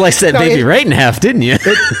 You sliced that baby right in half, didn't you?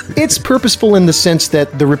 It's purposeful in the sense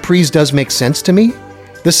that the reprise does make sense to me,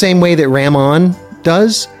 the same way that Ram On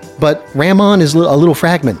does. But Ram On is a little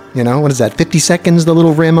fragment, you know? What is that, 50 seconds, the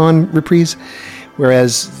little Ram On reprise?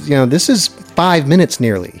 Whereas, you know, this is 5 minutes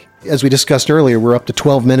nearly. As we discussed earlier, we're up to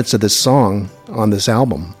 12 minutes of this song on this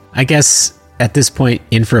album. I guess at this point,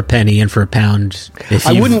 in for a penny, in for a pound.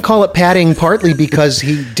 I wouldn't call it padding, partly because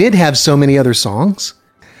he did have so many other songs.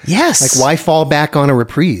 Yes. Like, why fall back on a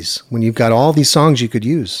reprise when you've got all these songs you could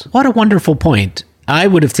use? What a wonderful point. I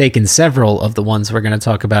would have taken several of the ones we're going to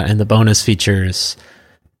talk about in the bonus features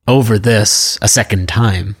over this a second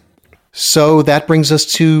time. So that brings us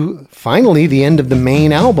to, finally, the end of the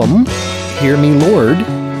main album, Hear Me Lord,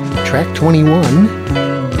 track 21.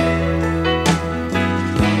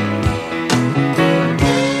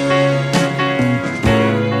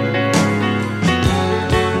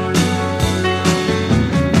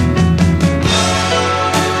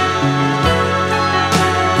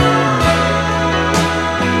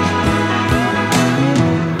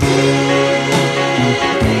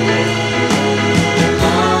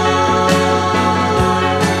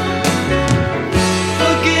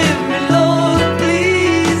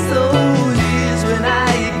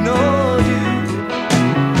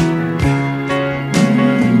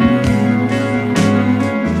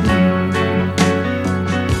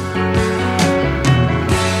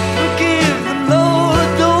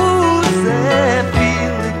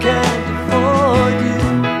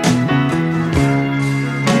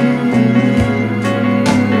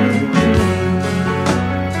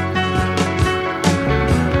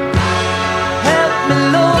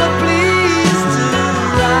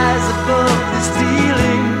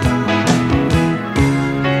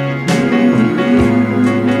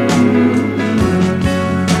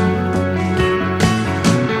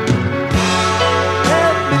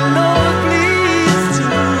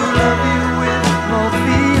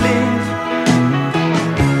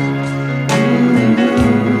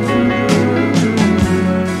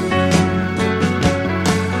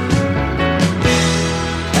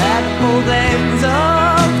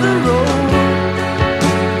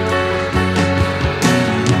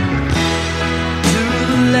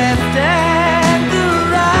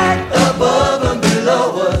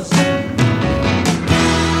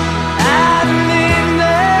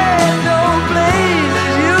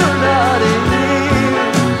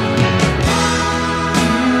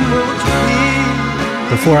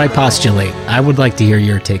 Before I postulate, I would like to hear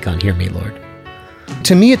your take on Hear Me, Lord.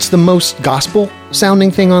 To me, it's the most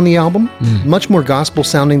gospel-sounding thing on the album. Much more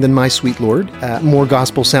gospel-sounding than My Sweet Lord. More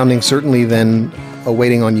gospel-sounding, certainly, than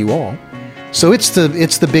Awaiting on You All. So it's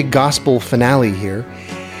the big gospel finale here.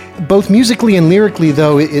 Both musically and lyrically,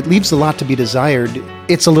 though, it leaves a lot to be desired.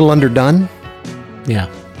 It's a little underdone. Yeah.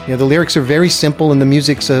 You know, the lyrics are very simple and the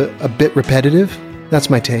music's a bit repetitive.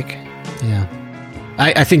 That's my take. Yeah.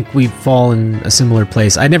 I think we fall in a similar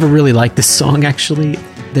place. I never really liked this song, actually.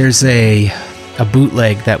 There's a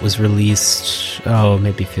bootleg that was released,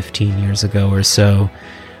 maybe 15 years ago or so,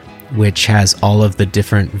 which has all of the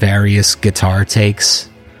different various guitar takes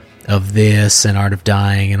of this and Art of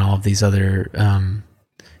Dying and all of these other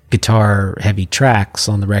guitar-heavy tracks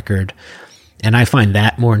on the record. And I find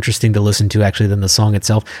that more interesting to listen to, actually, than the song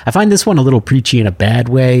itself. I find this one a little preachy in a bad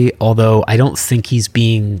way, although I don't think he's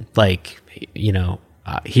being, like, you know,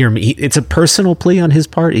 hear me. It's a personal plea on his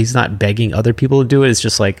part. He's not begging other people to do it. It's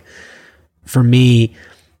just like, for me,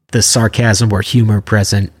 the sarcasm or humor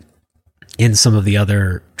present in some of the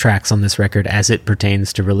other tracks on this record as it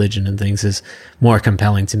pertains to religion and things is more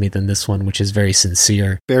compelling to me than this one, which is very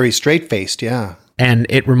sincere. Very straight-faced, yeah. And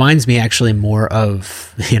it reminds me actually more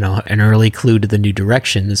of, you know, an early clue to the new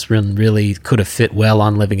direction. This really could have fit well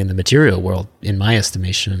on Living in the Material World, in my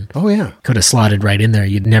estimation. Oh, yeah. Could have slotted right in there.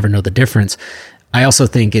 You'd never know the difference. I also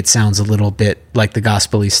think it sounds a little bit like the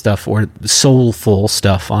gospel-y stuff or soulful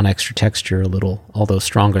stuff on Extra Texture a little, although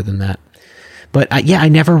stronger than that. But I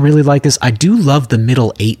never really liked this. I do love the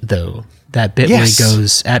middle 8, though. That bit where he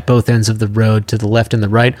goes at both ends of the road, to the left and the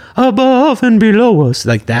right, above and below us,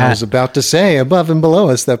 like that. I was about to say, above and below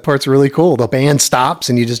us. That part's really cool. The band stops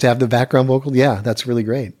and you just have the background vocal. Yeah, that's really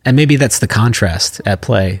great. And maybe that's the contrast at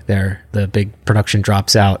play there. The big production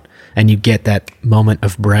drops out and you get that moment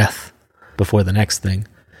of breath before the next thing.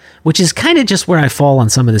 which is kind of just where I fall on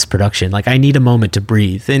some of this production. Like, I need a moment to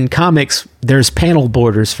breathe. In comics, there's panel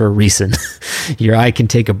borders for a reason. Your eye can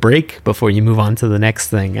take a break before you move on to the next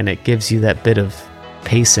thing, and it gives you that bit of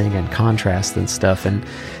pacing and contrast and stuff. And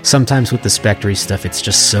sometimes with the Spectre stuff, it's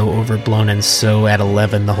just so overblown and so at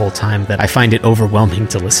 11 the whole time that I find it overwhelming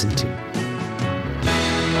to listen to.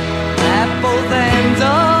 At both ends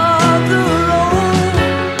of the road,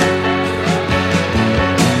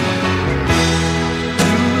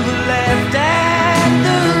 to the left and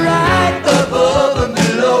the right, above and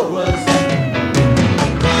below us.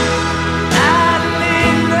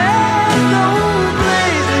 Darling, there's no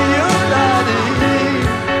place in your body.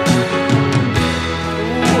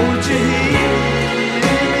 Won't you hear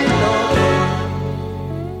me, Lord?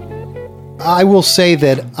 I will say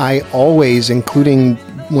that I always, including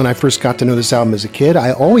when I first got to know this album as a kid,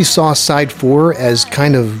 I always saw side 4 as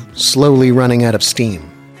kind of slowly running out of steam.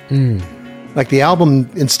 Like the album,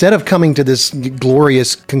 instead of coming to this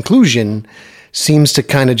glorious conclusion, seems to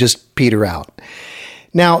kind of just peter out.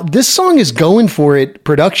 Now, this song is going for it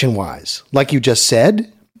production-wise, like you just said,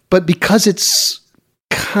 but because it's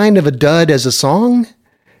kind of a dud as a song,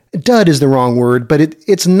 dud is the wrong word, but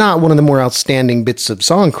it's not one of the more outstanding bits of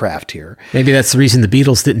songcraft here. Maybe that's the reason the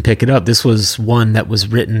Beatles didn't pick it up. This was one that was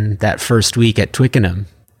written that first week at Twickenham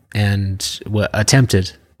and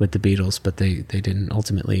attempted with the Beatles, but they didn't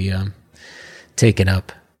ultimately take it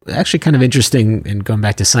up. Actually kind of interesting, and going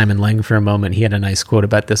back to Simon Lang for a moment, he had a nice quote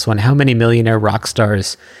about this one. How many millionaire rock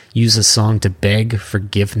stars use a song to beg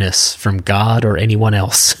forgiveness from God or anyone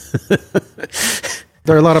else?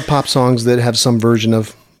 There are a lot of pop songs that have some version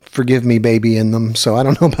of Forgive Me Baby in them, so I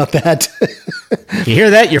don't know about that. You hear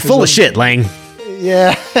that? You're full of shit, Lang.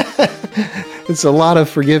 Yeah. It's a lot of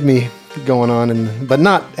forgive me going on, but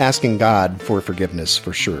not asking God for forgiveness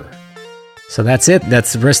for sure. So that's it.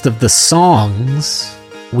 That's the rest of the songs.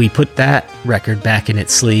 We put that record back in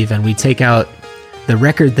its sleeve, and we take out the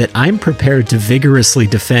record that I'm prepared to vigorously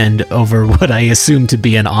defend over what I assume to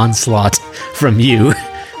be an onslaught from you,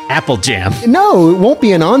 Apple Jam. No, it won't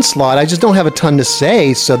be an onslaught. I just don't have a ton to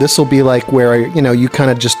say, so this will be like where, you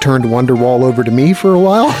kind of just turned Wonderwall over to me for a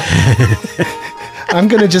while. I'm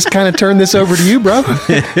going to just kind of turn this over to you, bro,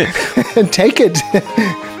 and take it.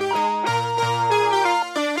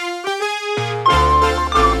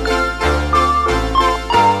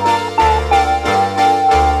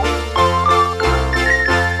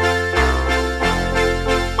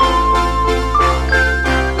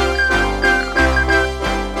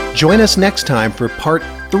 Join us next time for part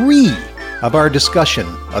 3 of our discussion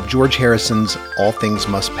of George Harrison's All Things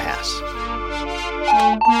Must Pass.